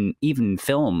even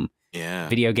film. Yeah.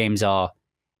 Video games are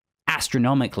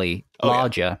astronomically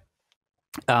larger.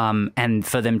 Yeah. And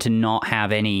for them to not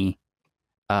have any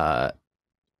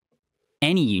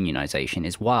unionization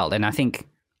is wild. And I think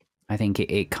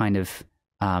it kind of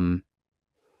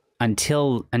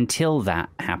until that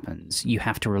happens, you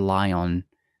have to rely on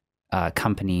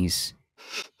companies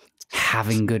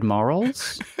having good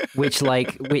morals, which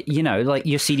like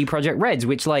your CD Projekt Reds,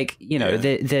 which there's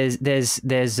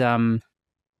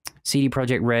CD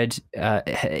Projekt Red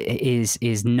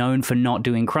is known for not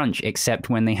doing crunch, except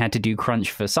when they had to do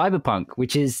crunch for Cyberpunk,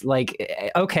 which is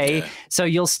like, okay, so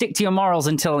you'll stick to your morals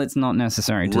until it's not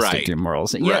necessary to stick to your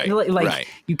morals.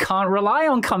 You can't rely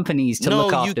on companies to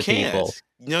look after people.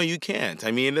 No, you can't. I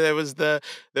mean, there's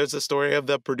a story of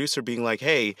the producer being like,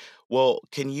 "Hey, well,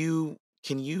 can we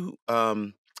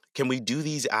do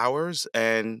these hours?"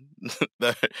 And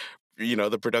the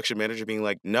production manager being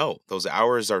like, "No, those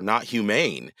hours are not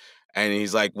humane." And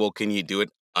he's like, "Well, can you do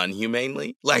it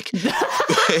unhumanely?" Like,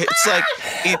 it's like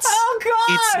it's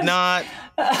not.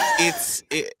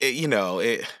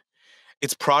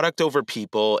 It's product over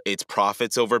people. It's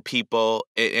profits over people.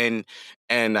 And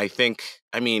I think,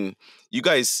 I mean, you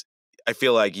guys, I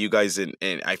feel like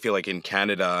in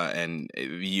Canada and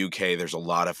the UK, there's a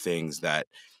lot of things that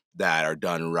are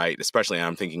done right, especially,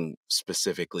 I'm thinking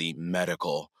specifically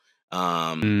medical. Yes.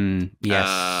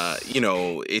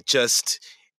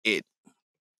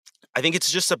 I think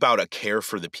it's just about a care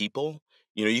for the people.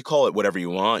 You call it whatever you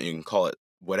want. You can call it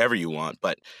whatever you want,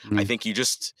 but I think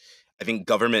I think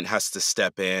government has to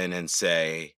step in and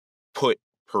put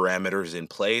parameters in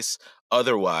place.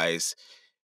 Otherwise,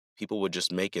 people would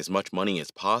just make as much money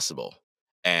as possible.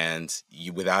 And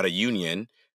without a union,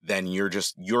 then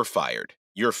you're fired.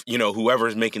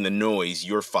 Whoever's making the noise,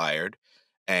 you're fired.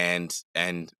 And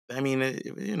I mean,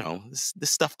 this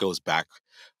stuff goes back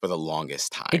for the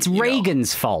longest time. It's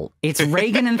Reagan's fault. It's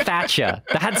Reagan and Thatcher.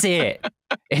 That's it.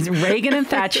 It's Reagan and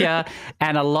Thatcher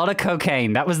and a lot of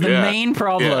cocaine. That was the main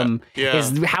problem.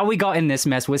 Is how we got in this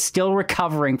mess. We're still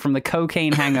recovering from the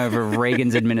cocaine hangover of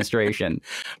Reagan's administration.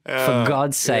 For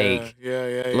God's sake.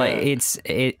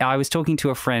 I was talking to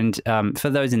a friend. For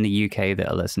those in the UK that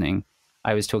are listening,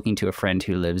 I was talking to a friend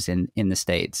who lives in the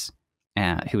States.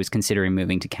 Who was considering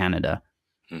moving to Canada,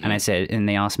 and I said, and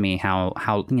they asked me how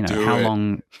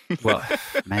long. Well,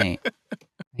 mate,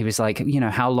 he was like,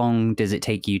 how long does it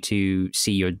take you to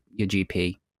see your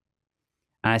GP?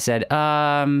 And I said,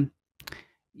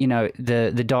 you know,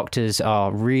 the doctors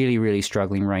are really, really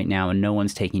struggling right now and no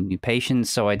one's taking new patients.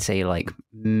 So I'd say like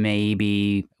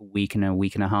maybe a week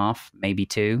and a half, maybe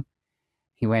 2.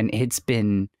 He went, it's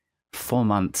been 4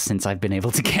 months since I've been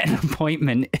able to get an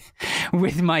appointment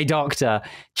with my doctor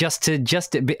just to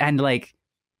and like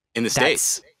In the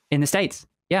States? In the States.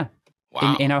 Yeah.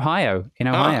 Wow. In Ohio. In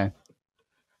Ohio.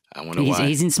 I wonder why.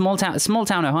 He's in small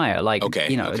town Ohio. Like,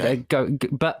 you know,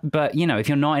 but you know, if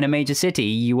you're not in a major city,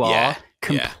 you are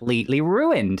completely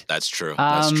ruined. That's true.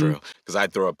 That's true. Because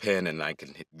I'd throw a pin and I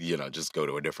can, you know, just go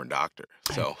to a different doctor.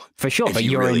 So for sure, but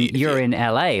you're in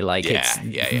LA. Like, it's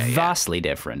vastly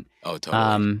different. Oh,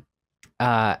 totally.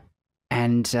 The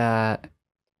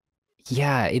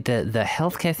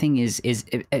healthcare thing is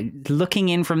looking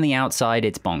in from the outside,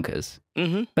 it's bonkers.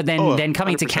 Mm-hmm. But then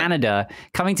coming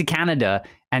 100%. to Canada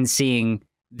and seeing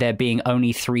there being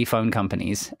only 3 phone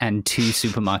companies and 2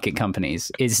 supermarket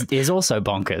companies is also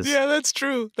bonkers. Yeah, that's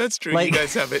true. That's true. Like, you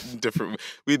guys have it in different.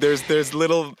 There's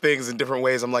little things in different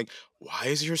ways. I'm like, why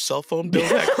is your cell phone bill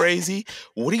that crazy?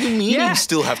 What do you mean you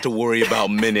still have to worry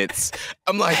about minutes?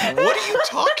 I'm like, what are you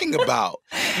talking about?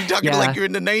 You're talking like you're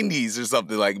in the 90s or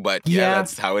something like. But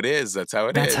that's how it is. That's how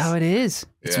it is. That's how it is.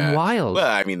 It's wild. Well,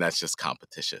 I mean, that's just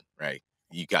competition, right?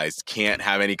 You guys can't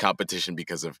have any competition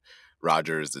because of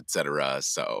Rogers, etc.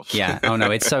 So oh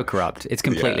no, it's so corrupt. It's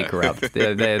completely corrupt.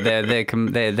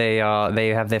 They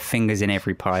have their fingers in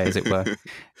every pie, as it were.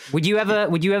 Would you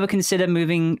ever consider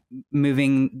moving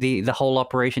the whole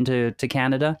operation to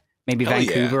Canada, maybe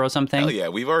Vancouver or something? Hell yeah,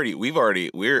 we've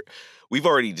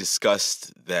already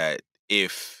discussed that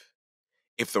if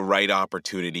the right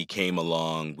opportunity came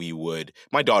along, we would.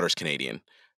 My daughter's Canadian.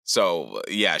 So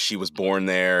yeah, she was born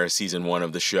there, season 1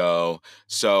 of the show.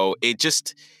 So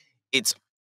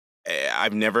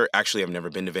I've never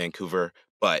been to Vancouver,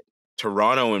 but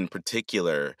Toronto in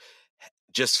particular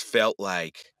just felt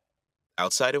like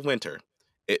outside of winter.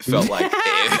 It felt like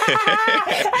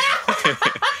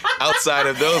outside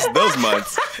of those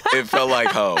months, it felt like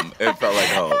home. It felt like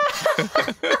home.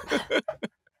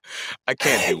 I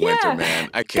can't do winter, man.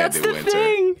 I can't do winter.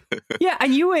 Thing. Yeah,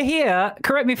 and you were here.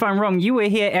 Correct me if I'm wrong. You were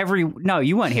here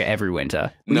you weren't here every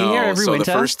winter. Were you here every winter?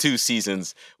 The first 2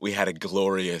 seasons, we had a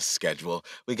glorious schedule.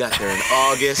 We got there in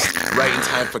August, right in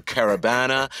time for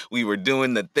Caravana. We were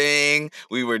doing the thing.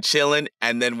 We were chilling,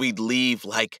 and then we'd leave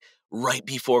like right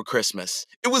before Christmas.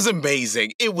 It was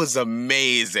amazing. It was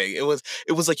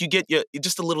like you get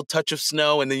just a little touch of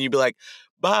snow, and then you'd be like,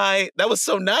 bye. That was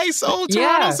so nice. Oh,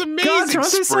 Toronto's amazing. God,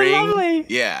 Toronto's spring. So lovely.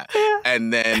 Yeah.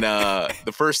 And then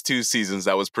the first 2 seasons,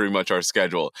 that was pretty much our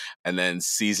schedule. And then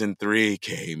season 3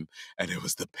 came, and it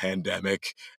was the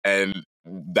pandemic. And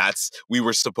we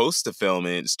were supposed to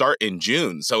start in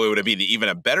June. So it would have been even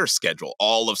a better schedule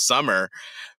all of summer.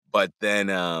 But then,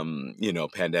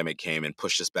 pandemic came and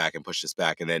pushed us back. And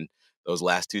then those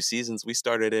last 2 seasons, we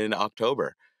started in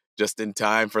October, just in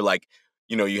time for like,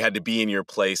 you had to be in your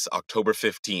place October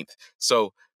 15th.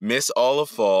 So miss all of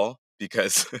fall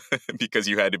because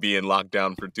you had to be in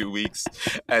lockdown for 2 weeks,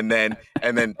 and then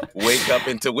wake up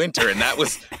into winter. And that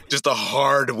was just a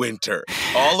hard winter.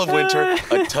 All of winter,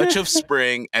 a touch of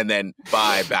spring, and then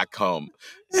back home.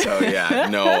 So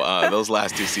those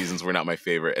last 2 seasons were not my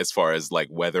favorite as far as like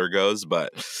weather goes.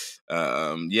 But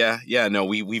we've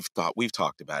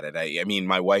talked about it. I mean,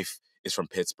 my wife is from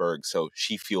Pittsburgh, so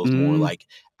she feels more like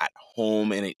at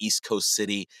home in an East Coast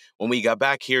city. When we got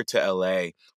back here to LA,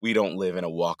 we don't live in a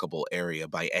walkable area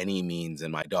by any means.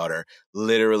 And my daughter,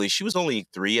 literally, she was only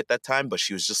 3 at that time, but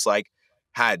she was just like,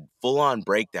 had full-on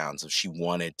breakdowns of she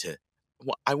wanted to,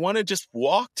 I want to just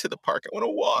walk to the park. I want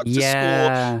to walk to school.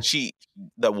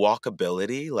 The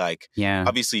walkability,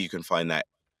 obviously you can find that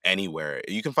anywhere.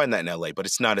 You can find that in LA, but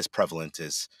it's not as prevalent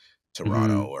as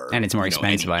Toronto and it's more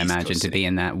expensive, I imagine, to be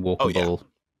in that walkable.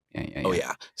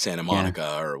 Santa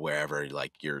Monica or wherever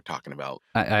like you're talking about.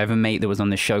 I have a mate that was on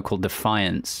this show called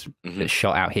Defiance that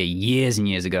shot out here years and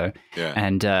years ago. Yeah.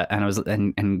 And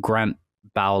Grant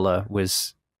Bowler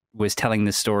was telling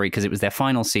this story because it was their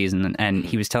final season, and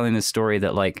he was telling this story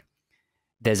that like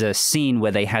there's a scene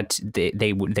where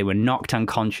they were knocked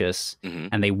unconscious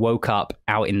and they woke up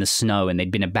out in the snow, and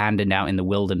they'd been abandoned out in the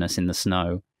wilderness in the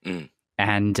snow.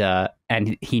 And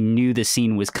he knew the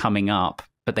scene was coming up,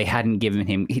 but they hadn't given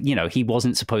him, he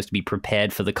wasn't supposed to be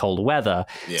prepared for the cold weather.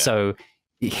 Yeah.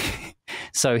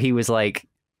 So he was like,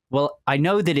 well, I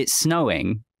know that it's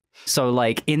snowing. So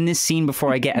like in this scene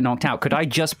before I get knocked out, could I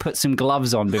just put some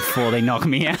gloves on before they knock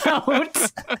me out? And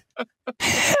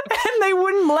they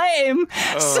wouldn't let him.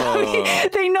 So Oh.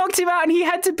 they knocked him out, and he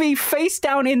had to be face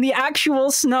down in the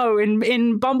actual snow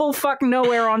in bumblefuck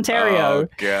nowhere, Ontario. Oh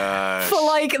gosh. For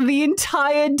like the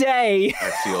entire day.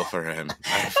 I feel for him.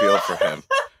 I feel for him.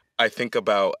 I think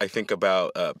about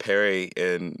Perry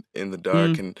in the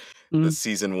dark and the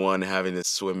season 1 having to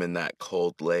swim in that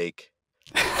cold lake.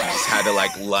 I just had to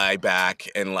like lie back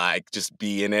and like just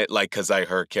be in it, like because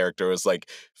her character was like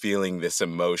feeling this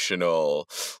emotional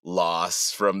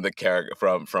loss from the character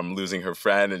from losing her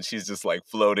friend, and she's just like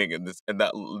floating in this, and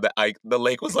the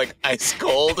lake was like ice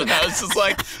cold, and I was just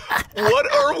like,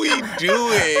 what are we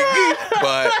doing?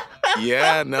 But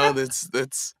yeah, no, that's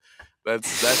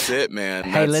it, man.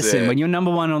 Hey, That's listen, it. when you're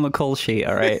number 1 on the call sheet,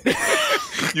 all right?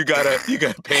 you got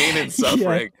pain and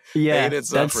suffering. Yeah, pain and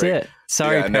suffering. that's it.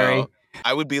 Sorry, Yeah, Perry. no.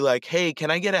 I would be like, hey,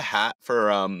 can I get a hat for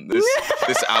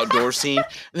this outdoor scene?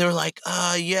 And they were like,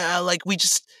 yeah, like we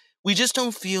just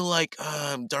don't feel like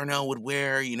Darnell would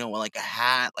wear, like a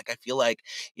hat. Like I feel like,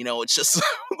 it's just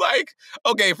like,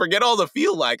 okay, forget all the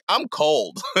feel like. I'm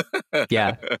cold.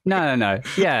 Yeah. No.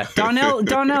 Yeah.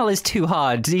 Darnell is too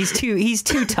hard. He's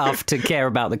too tough to care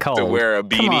about the cold. To wear a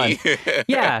Come on. beanie.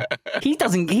 Yeah. He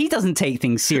doesn't take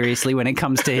things seriously when it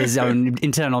comes to his own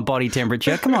internal body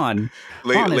temperature. Come on.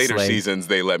 Later seasons,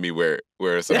 they let me wear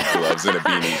some gloves and a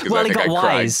beanie because I think I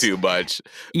cried too much.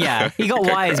 Yeah, he got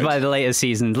wise by the later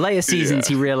seasons. Later seasons,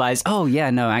 he realized, oh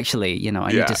yeah, no, actually,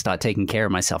 I need to start taking care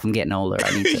of myself. I'm getting older.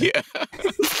 I need to. Yeah.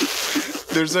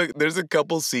 There's a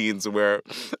couple scenes where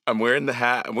I'm wearing the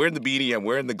hat, I'm wearing the beanie, I'm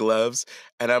wearing the gloves,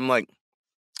 and I'm like,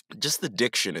 just the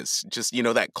diction is just,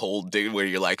 that cold day where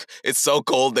you're like, it's so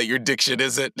cold that your diction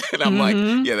isn't. And I'm like,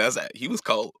 yeah, he was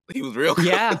cold. He was real cold.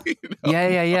 Yeah.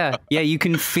 Yeah. You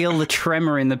can feel the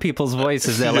tremor in the people's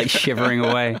voices. They're like shivering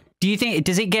away. Do you think,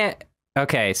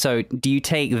 okay, so do you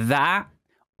take that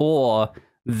or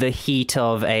the heat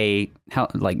of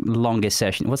longest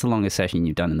session? What's the longest session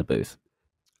you've done in the booth?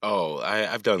 Oh,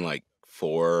 I've done like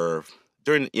 4,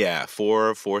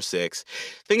 6.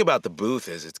 Thing about the booth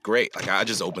is it's great. Like I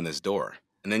just open this door,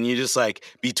 and then you just like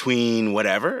between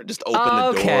whatever, just open the door.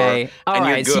 Okay, all and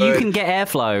right. You're good. So you can get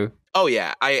airflow. Oh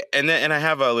yeah, I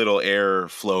have a little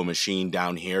airflow machine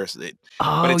down here.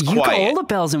 But it's you quiet. got all the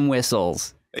bells and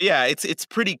whistles. Yeah, it's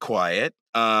pretty quiet.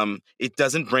 It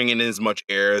doesn't bring in as much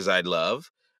air as I'd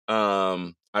love.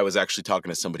 I was actually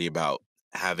talking to somebody about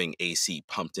having AC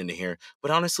pumped into here,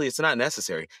 but honestly, it's not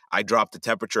necessary. I drop the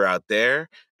temperature out there,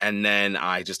 and then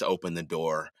I just open the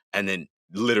door, and then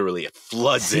literally it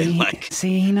floods in.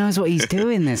 See, he knows what he's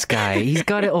doing. This guy, he's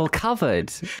got it all covered.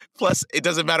 Plus, it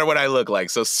doesn't matter what I look like.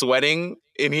 So sweating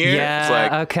in here, yeah, it's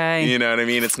like, okay, you know what I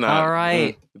mean? It's not all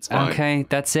right. It's fine. Okay,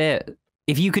 that's it.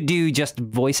 If you could do just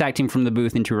voice acting from the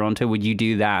booth in Toronto, would you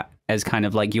do that as kind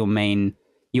of like your main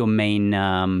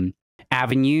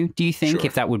avenue? Do you think, Sure.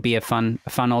 if that would be a fun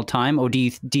old time, or do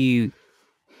you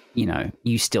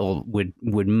you still would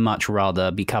much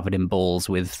rather be covered in balls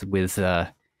with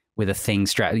a thing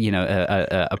strapped,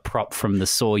 a prop from the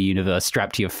Saw universe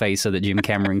strapped to your face so that Jim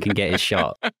Cameron can get his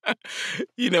shot?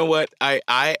 You know what?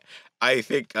 I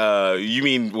think you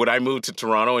mean would I move to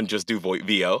Toronto and just do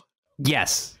VO?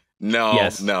 Yes. No,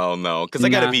 Yes. no, because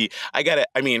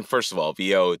I mean, first of all,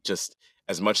 VO, just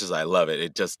as much as I love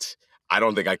it, I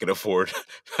don't think I could afford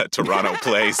a Toronto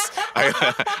place.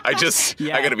 I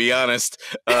gotta be honest.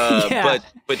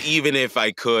 But even if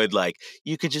I could, like,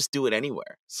 you could just do it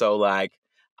anywhere. So like,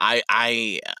 I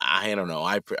don't know.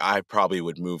 I probably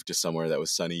would move to somewhere that was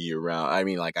sunny year round. I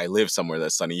mean, like, I live somewhere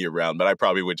that's sunny year round, but I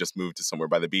probably would just move to somewhere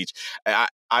by the beach.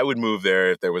 I would move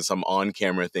there if there was some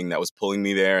on-camera thing that was pulling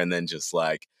me there, and then just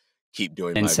like keep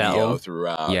doing my VO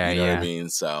throughout. You know what I mean?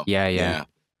 So yeah.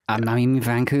 I mean,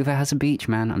 Vancouver has a beach,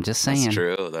 man. I'm just saying.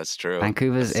 That's true.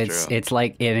 Vancouver's, it's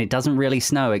like, and it doesn't really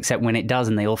snow, except when it does,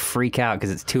 and they all freak out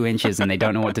because it's 2 inches and they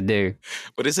don't know what to do.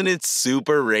 But isn't it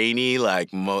super rainy?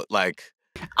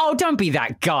 Oh, don't be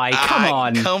that guy. Come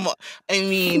on. I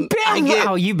mean,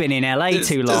 you've been in LA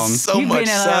too long. So much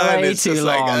sun. It's just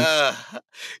like,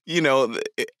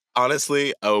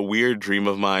 honestly, a weird dream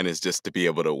of mine is just to be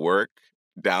able to work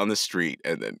down the street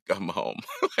and then come home.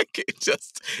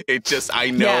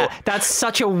 I know. Yeah, that's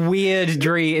such a weird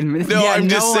dream. No, I'm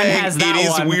just saying it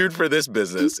is weird for this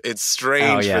business. It's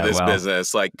strange for this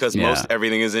business. Like, because most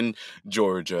everything is in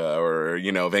Georgia or,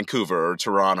 Vancouver or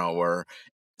Toronto or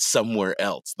somewhere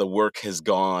else. The work has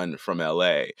gone from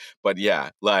LA. But yeah,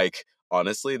 like,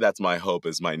 honestly, that's my hope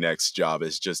is my next job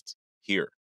is just here.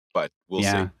 But we'll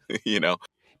see,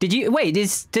 Did you, wait,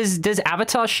 does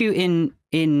Avatar shoot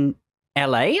in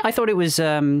LA? I thought it was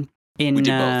in. We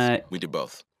do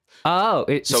both. Oh,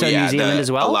 so New Zealand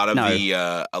as well. A lot of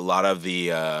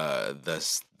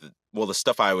well, the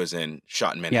stuff I was in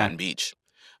shot in Manhattan Beach.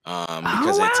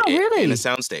 Because wow, really? in a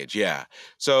soundstage, yeah.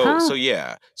 So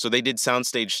yeah, so they did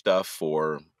soundstage stuff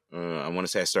for. I want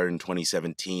to say I started in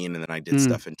 2017, and then I did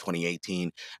stuff in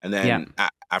 2018, and then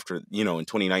after in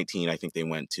 2019, I think they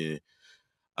went to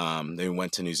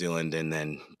New Zealand and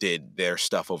then did their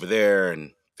stuff over there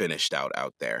and finished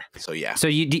out there. So yeah. So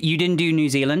you didn't do New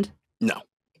Zealand? No.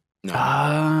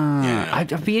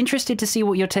 I'd be interested to see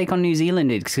what your take on New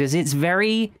Zealand is, because it's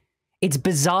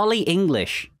bizarrely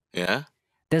English. Yeah.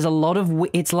 There's a lot of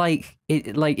it's like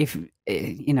if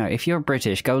if you're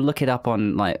British, go look it up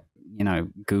on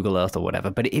Google Earth or whatever.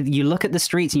 But if you look at the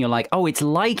streets and you're like, oh, it's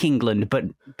like England, but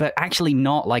actually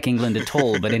not like England at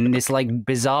all. But in this like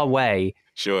bizarre way,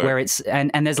 sure. Where it's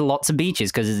and there's lots of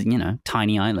beaches because it's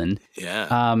tiny island.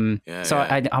 Yeah. So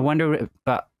I wonder,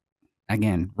 but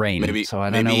again, rain. Maybe, so I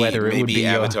don't know whether it would be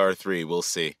Avatar 3. We'll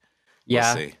see.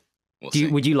 Yeah. We'll see.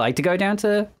 Would you like to go down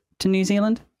to New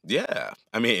Zealand? Yeah.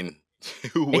 I mean.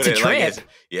 It's a trip.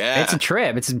 Yeah. It's a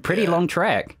trip. It's a pretty long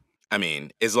trek. I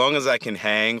mean, as long as I can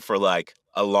hang for like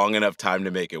a long enough time to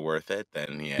make it worth it,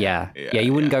 then yeah.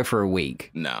 You wouldn't go for a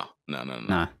week. No.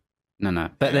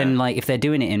 But then, like, if they're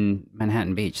doing it in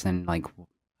Manhattan Beach, then like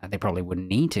they probably wouldn't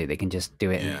need to. They can just do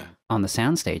it on the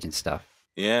soundstage and stuff.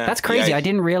 Yeah, that's crazy. I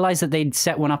didn't realize that they'd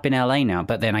set one up in LA now.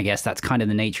 But then I guess that's kind of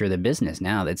the nature of the business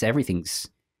now. That's everything's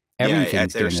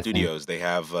at their studios. They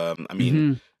have. I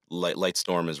mean.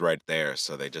 Lightstorm is right there,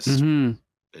 so they just did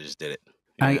it.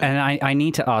 Yeah. I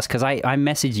need to ask, because I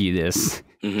messaged you this,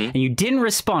 and you didn't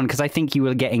respond because I think you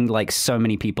were getting like so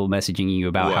many people messaging you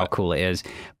about how cool it is.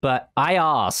 But I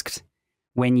asked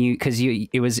because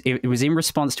it was in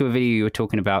response to a video you were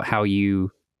talking about how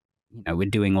you were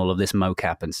doing all of this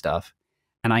mocap and stuff,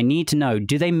 and I need to know: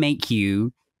 do they make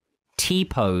you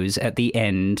T-pose at the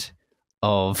end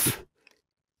of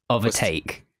a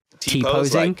take?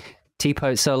 T-posing.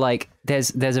 T-pose. So like,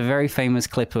 there's a very famous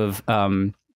clip of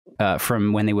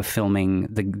from when they were filming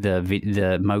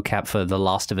the mocap for the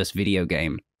Last of Us video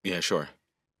game. Yeah, sure.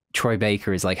 Troy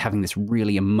Baker is like having this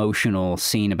really emotional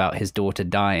scene about his daughter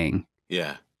dying.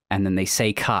 Yeah. And then they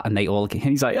say cut, and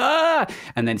he's like, ah!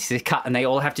 And then he says cut, and they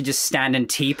all have to just stand and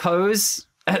T-pose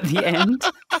at the end.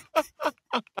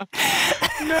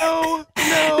 No.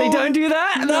 They don't do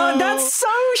that? No, that's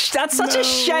such a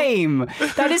shame.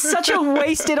 That is such a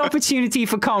wasted opportunity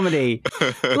for comedy.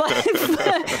 Like,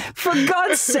 for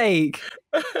God's sake.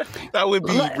 That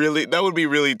would be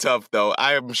really tough though.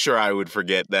 I am sure I would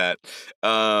forget that.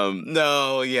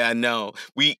 No. You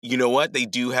know what? They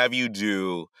do have you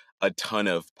do a ton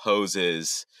of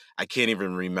poses. I can't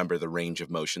even remember the range of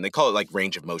motion. They call it like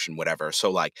range of motion, whatever.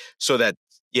 So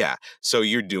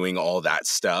you're doing all that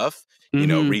stuff,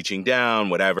 reaching down,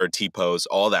 whatever, T-pose,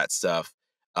 all that stuff,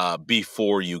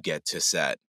 before you get to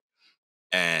set.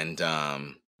 And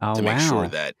to make sure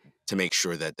that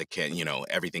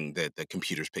everything that the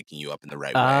computer's picking you up in the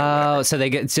right way. Oh, so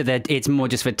that it's more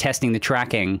just for testing the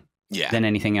tracking than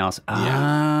anything else.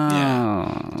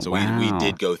 So we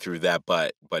did go through that,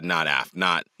 but not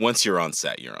once you're on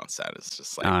set. You're on set. It's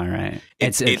just like, all right.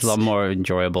 It's a lot more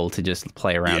enjoyable to just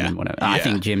play around and whatever. I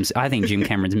think Jim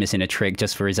Cameron's missing a trick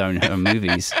just for his own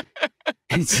movies.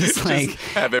 It's just like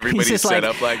have everybody set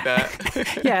up like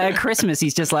that. Yeah, at Christmas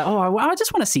he's just like, I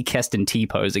just want to see Keston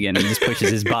T-pose again, and he just pushes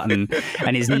his button,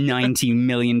 and his $90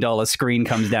 million screen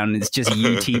comes down, and it's just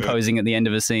you T-posing at the end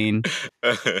of a scene.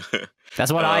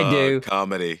 That's what I do.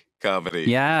 Comedy.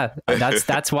 Yeah,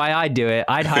 that's why I do it.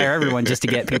 I'd hire everyone just to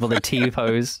get people to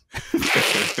T-pose.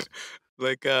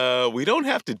 Like, we don't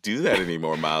have to do that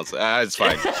anymore, Miles. It's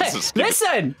fine.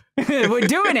 Listen, we're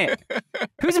doing it.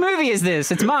 Whose movie is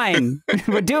this? It's mine.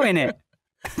 We're doing it.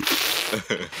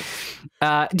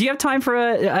 Do you have time for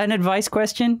an advice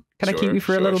question? Can I keep you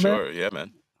for a little bit? Sure, yeah,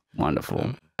 man.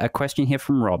 Wonderful. A question here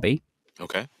from Robbie.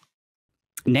 Okay.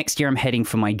 Next year, I'm heading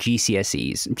for my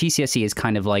GCSEs. GCSE is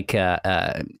kind of like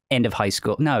end of high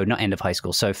school. No, not end of high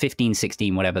school. So 15,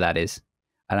 16, whatever that is.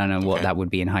 I don't know what that would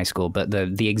be in high school, but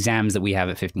the exams that we have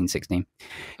at 15, 16.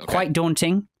 Okay. Quite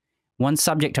daunting. One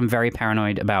subject I'm very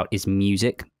paranoid about is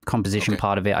music. Composition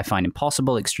part of it I find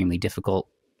impossible, extremely difficult.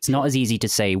 It's not as easy to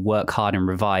say work hard and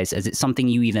revise as it's something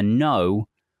you either know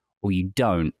or you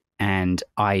don't. And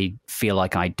I feel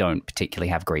like I don't particularly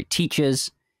have great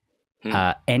teachers.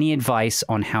 Any advice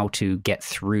on how to get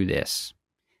through this?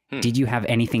 Did you have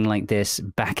anything like this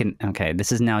back in... Okay,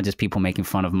 this is now just people making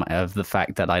fun of the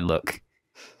fact that I look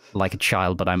like a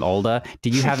child, but I'm older.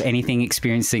 Did you have anything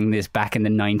experiencing this back in the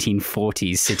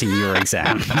 1940s, sitting your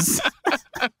exams?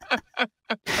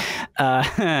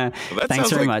 Thanks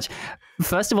very much.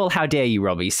 First of all, how dare you,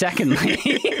 Robbie? Secondly,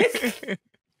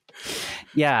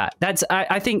 Yeah, that's.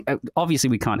 I think obviously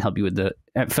we can't help you with the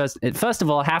first of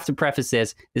all. I have to preface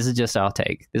this. This is just our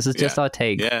take. This is just our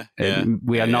take.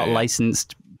 We are not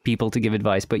licensed people to give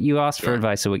advice, but you asked for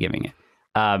advice, so we're giving it.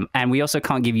 And we also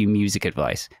can't give you music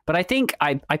advice. But I think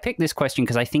I picked this question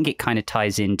because I think it kind of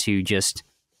ties into just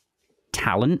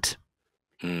talent,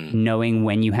 knowing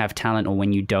when you have talent or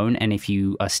when you don't, and if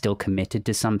you are still committed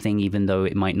to something, even though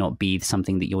it might not be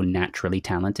something that you're naturally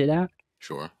talented at.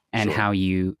 Sure. And how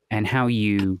you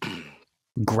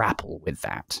grapple with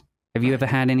that. Have you ever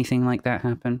had anything like that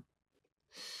happen?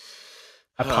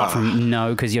 Apart from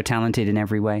no, because you're talented in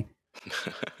every way.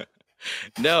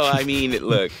 No, I mean,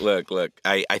 look.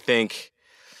 I think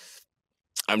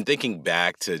I'm thinking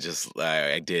back to just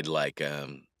I did like a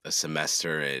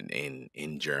semester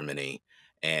in Germany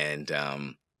and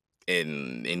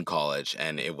in college,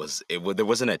 and it there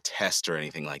wasn't a test or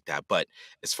anything like that. But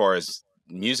as far as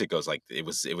music goes, like it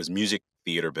was Music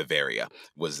Theater Bavaria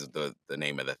was the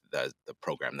name of the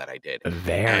program that I did.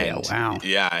 Bavaria, wow.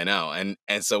 Yeah, I know.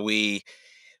 And so we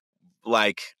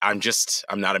I'm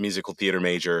not a musical theater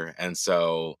major, and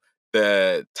so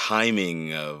the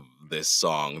timing of this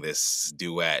song, this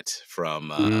duet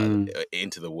from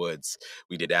Into the Woods,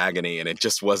 we did Agony, and it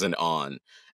just wasn't on.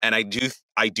 And I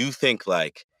do think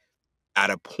like at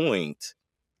a point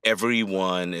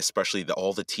everyone, especially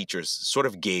all the teachers, sort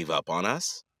of gave up on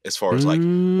us as far as like,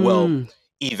 well,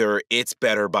 either it's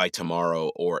better by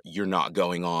tomorrow or you're not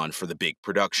going on for the big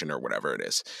production or whatever it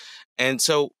is. And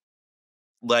so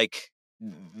like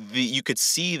you could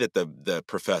see that the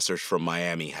professors from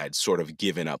Miami had sort of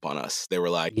given up on us. They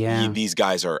were like, these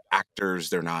guys are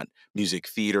actors, they're not music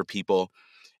theater people.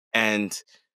 And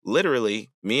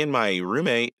literally me and my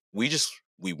roommate,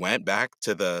 we went back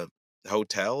to the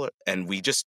hotel and we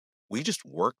just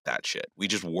worked that shit. We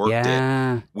just worked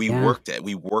it. We worked it.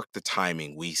 We worked the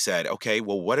timing. We said, okay,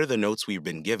 well, what are the notes we've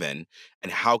been given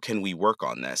and how can we work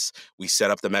on this? We set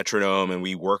up the metronome and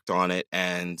we worked on it.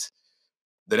 And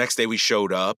the next day we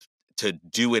showed up to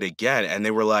do it again. And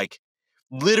they were like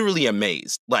literally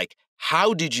amazed. Like,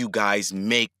 how did you guys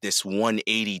make this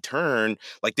 180 turn,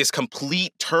 like this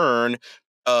complete turn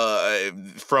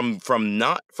from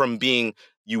being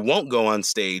you won't go on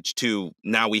stage to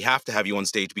now we have to have you on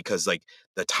stage because like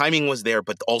the timing was there,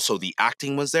 but also the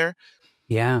acting was there.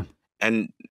 Yeah.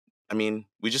 And I mean,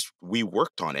 we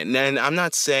worked on it. And then I'm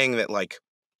not saying that like,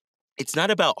 it's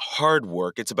not about hard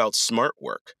work. It's about smart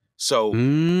work. So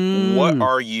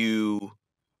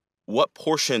what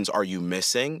portions are you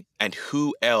missing and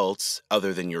who else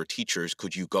other than your teachers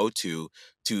could you go to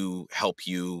help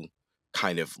you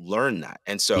kind of learn that?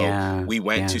 And so we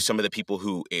went to some of the people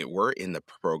who were in the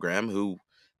program who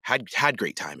had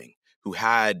great timing, who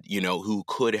had, who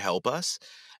could help us.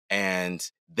 And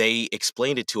they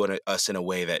explained it to us in a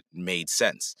way that made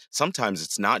sense. Sometimes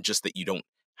it's not just that you don't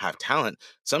have talent.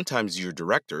 Sometimes your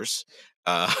directors,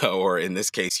 or in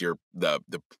this case, the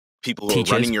people who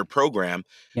are running your program,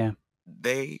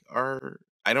 they are.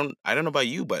 I don't know about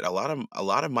you, but a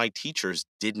lot of my teachers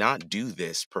did not do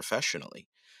this professionally.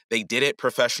 They did it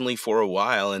professionally for a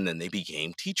while, and then they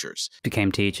became teachers.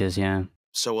 Yeah.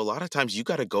 So a lot of times you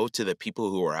got to go to the people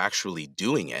who are actually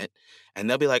doing it, and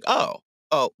they'll be like, "Oh,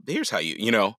 here's how you."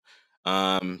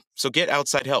 So get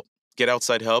outside help. Get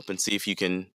outside help and see if you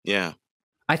can. Yeah.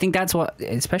 I think that's what,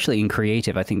 especially in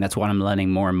creative, I think that's what I'm learning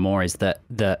more and more is that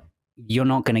you're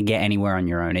not going to get anywhere on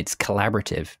your own. It's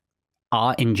collaborative.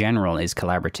 Art in general is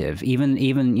collaborative. Even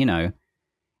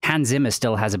Hans Zimmer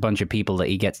still has a bunch of people that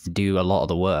he gets to do a lot of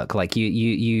the work. Like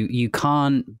you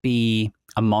can't be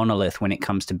a monolith when it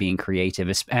comes to being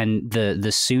creative. And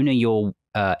the sooner you're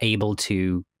able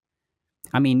to,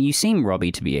 I mean, you seem,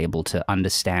 Robbie, to be able to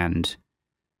understand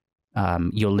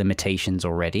your limitations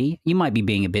already. You might be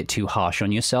being a bit too harsh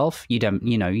on yourself. You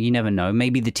never know.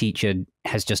 Maybe the teacher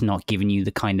has just not given you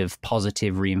the kind of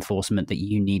positive reinforcement that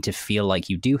you need to feel like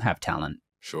you do have talent.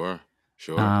 Sure.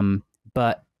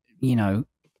 But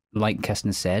like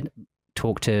Keston said,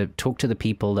 talk to the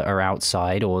people that are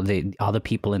outside or the other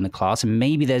people in the class, and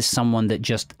maybe there's someone that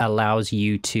just allows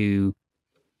you to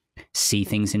see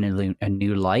things in a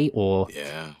new light, or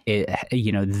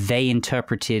they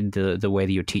interpreted the way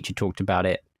that your teacher talked about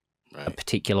it a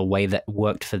particular way that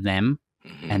worked for them,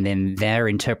 and then their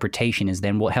interpretation is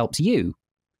then what helps you,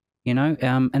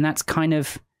 and that's kind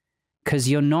of because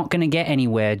you're not going to get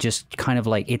anywhere just kind of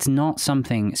like, it's not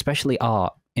something, especially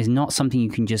art is not something you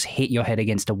can just hit your head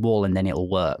against a wall and then it'll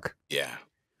work.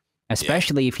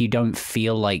 Especially if you don't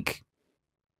feel like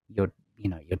you're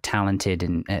talented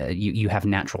and you have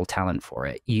natural talent for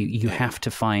it. You have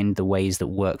to find the ways that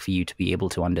work for you to be able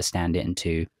to understand it and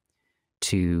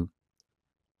to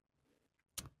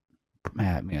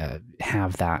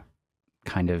have that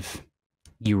kind of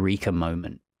eureka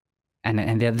moment. And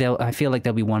I feel like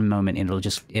there'll be one moment it'll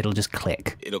just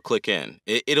click. It'll click in.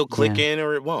 It'll click in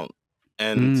or it won't.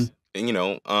 And you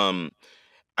know,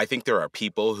 I think there are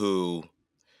people who,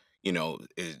 you know,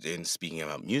 in speaking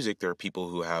about music, there are people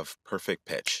who have perfect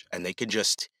pitch and they can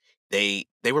just they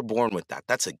were born with that.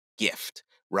 That's a gift,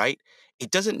 right? It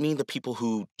doesn't mean the people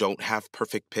who don't have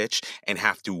perfect pitch and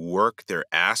have to work their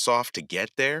ass off to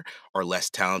get there are less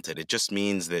talented. It just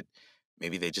means that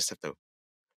maybe they just have to.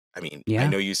 I mean, I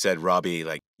know you said, Robbie,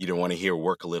 like you don't want to hear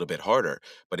work a little bit harder,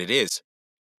 but it is.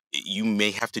 You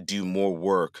may have to do more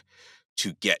work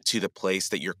to get to the place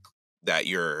that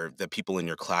the people in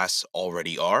your class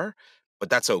already are, but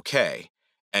that's okay.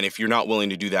 And if you're not willing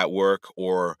to do that work,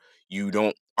 or you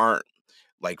aren't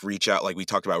like reach out, like we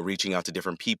talked about reaching out to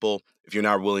different people, if you're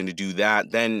not willing to do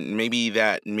that, then maybe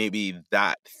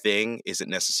that thing isn't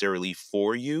necessarily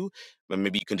for you, but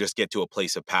maybe you can just get to a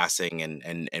place of passing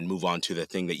and move on to the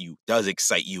thing that does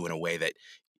excite you in a way that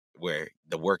where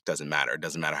the work doesn't matter. It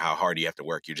doesn't matter how hard you have to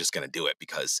work. You're just going to do it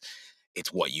because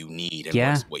it's what you need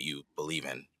and what you believe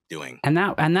in doing. And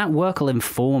that work will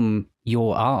inform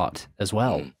your art as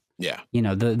well. Yeah. You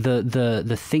know,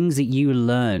 the things that you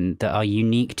learn that are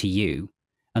unique to you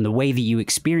and the way that you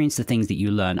experience the things that you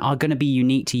learn are going to be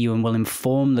unique to you and will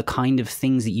inform the kind of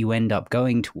things that you end up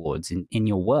going towards in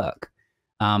your work.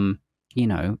 You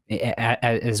know,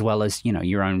 as well as, you know,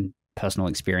 your own personal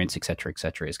experience, et cetera,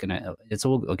 it's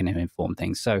all going to inform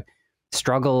things. So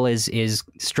struggle is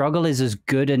as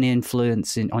good an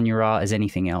influence on your art as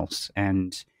anything else.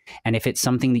 And if it's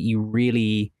something that you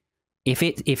really,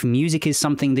 if music is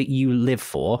something that you live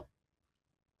for,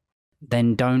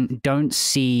 then don't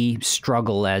see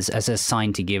struggle as a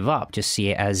sign to give up. Just see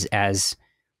it as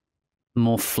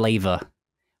more flavor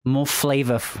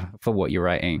for what you're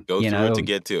writing. Go through it to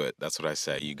get to it. That's what I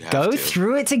say. You have go to.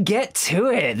 through it to get to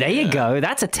it. There you go.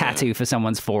 That's a tattoo for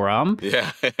someone's forearm.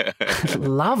 Yeah.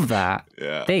 Love that.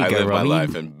 Yeah. There you I go, live Robbie. my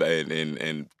life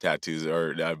in tattoos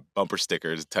or bumper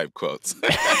stickers type quotes.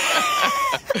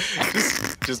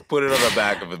 just put it on the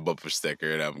back of a bumper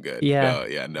sticker and I'm good. Yeah.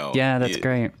 Yeah, that's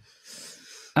great.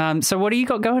 So what do you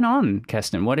got going on,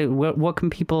 Keston? What can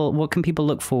people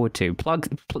look forward to?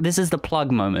 This is the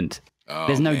plug moment. Oh,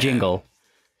 there's no man. jingle.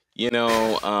 You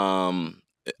know,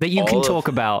 that you can talk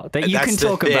about. That you can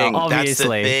talk about,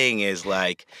 obviously. That's the thing is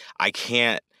like, I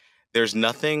can't, there's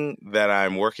nothing that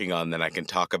I'm working on that I can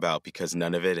talk about because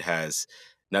none of it's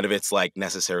like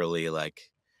necessarily like,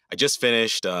 I just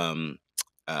finished doing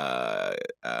ADR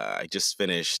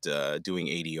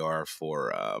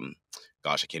for,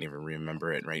 gosh, I can't even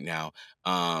remember it right now.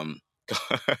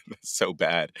 God, that's so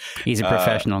bad. He's a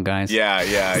professional, guys.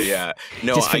 Yeah.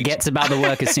 No, just forgets about the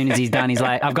work as soon as he's done. He's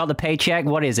like, I've got the paycheck.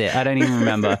 What is it? I don't even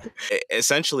remember.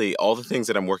 Essentially, all the things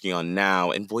that I'm working on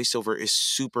now, and voiceover is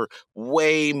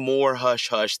way more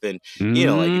hush-hush than, you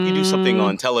know, like if you do something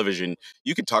on television,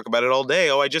 you can talk about it all day.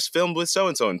 Oh, I just filmed with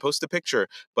so-and-so and post a picture.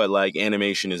 But like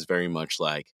animation is very much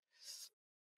like,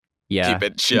 keep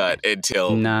it shut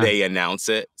until they announce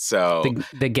it. So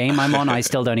the game I'm on, I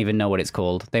still don't even know what it's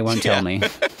called. They won't tell me.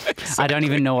 Exactly. I don't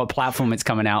even know what platform it's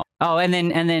coming out. Oh, and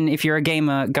then if you're a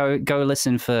gamer, go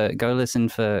listen for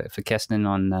Keston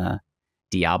on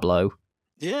Diablo.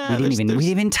 Yeah, we didn't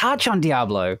even touch on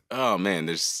Diablo. Oh man,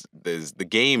 there's the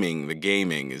gaming. The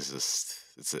gaming is just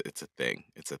it's a thing.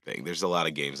 It's a thing. There's a lot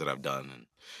of games that I've done. And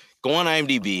go on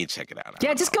IMDb and check it out.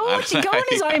 Yeah, just go on his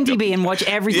IMDb and watch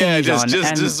everything he's on.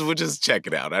 Just check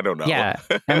it out. I don't know. Yeah.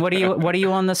 And what are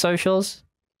you on the socials?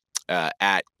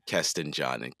 At Keston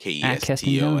John and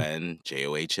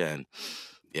KESTON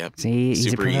Yep. See, he's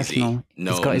super easy.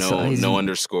 No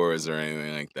underscores or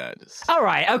anything like that. All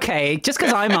right, okay. Just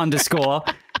because I'm underscore.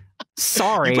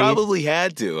 Sorry. You probably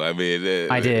had to. I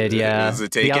mean, I did. Yeah.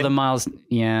 The other Miles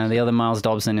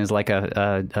Dobson is like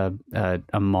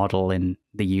a model in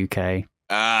the UK.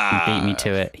 He beat me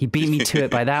to it. He beat me to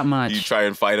it by that much. You try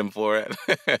and fight him for it?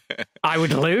 I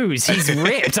would lose. He's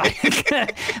ripped.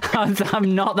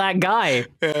 I'm not that guy.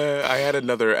 I had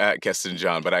another at Keston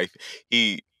John, but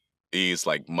he's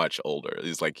like much older.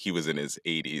 He was in his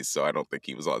 80s, so I don't think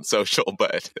he was on social.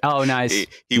 But oh, nice.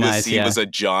 He was a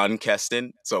John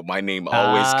Keston, so my name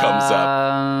always comes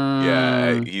up.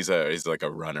 Yeah, he's like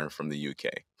a runner from the UK.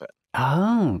 But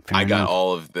I got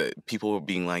all of the people were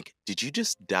being like, "Did you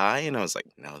just die?" And I was like,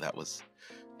 "No, that was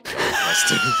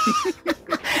Keston."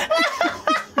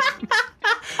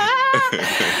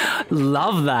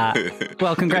 Love that.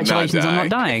 Well, congratulations on not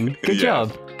dying. Good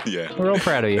job. Yeah. We're all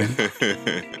proud of you.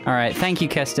 All right. Thank you,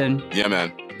 Keston. Yeah,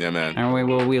 man. And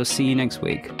we'll see you next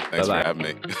week. Thanks for having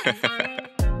me.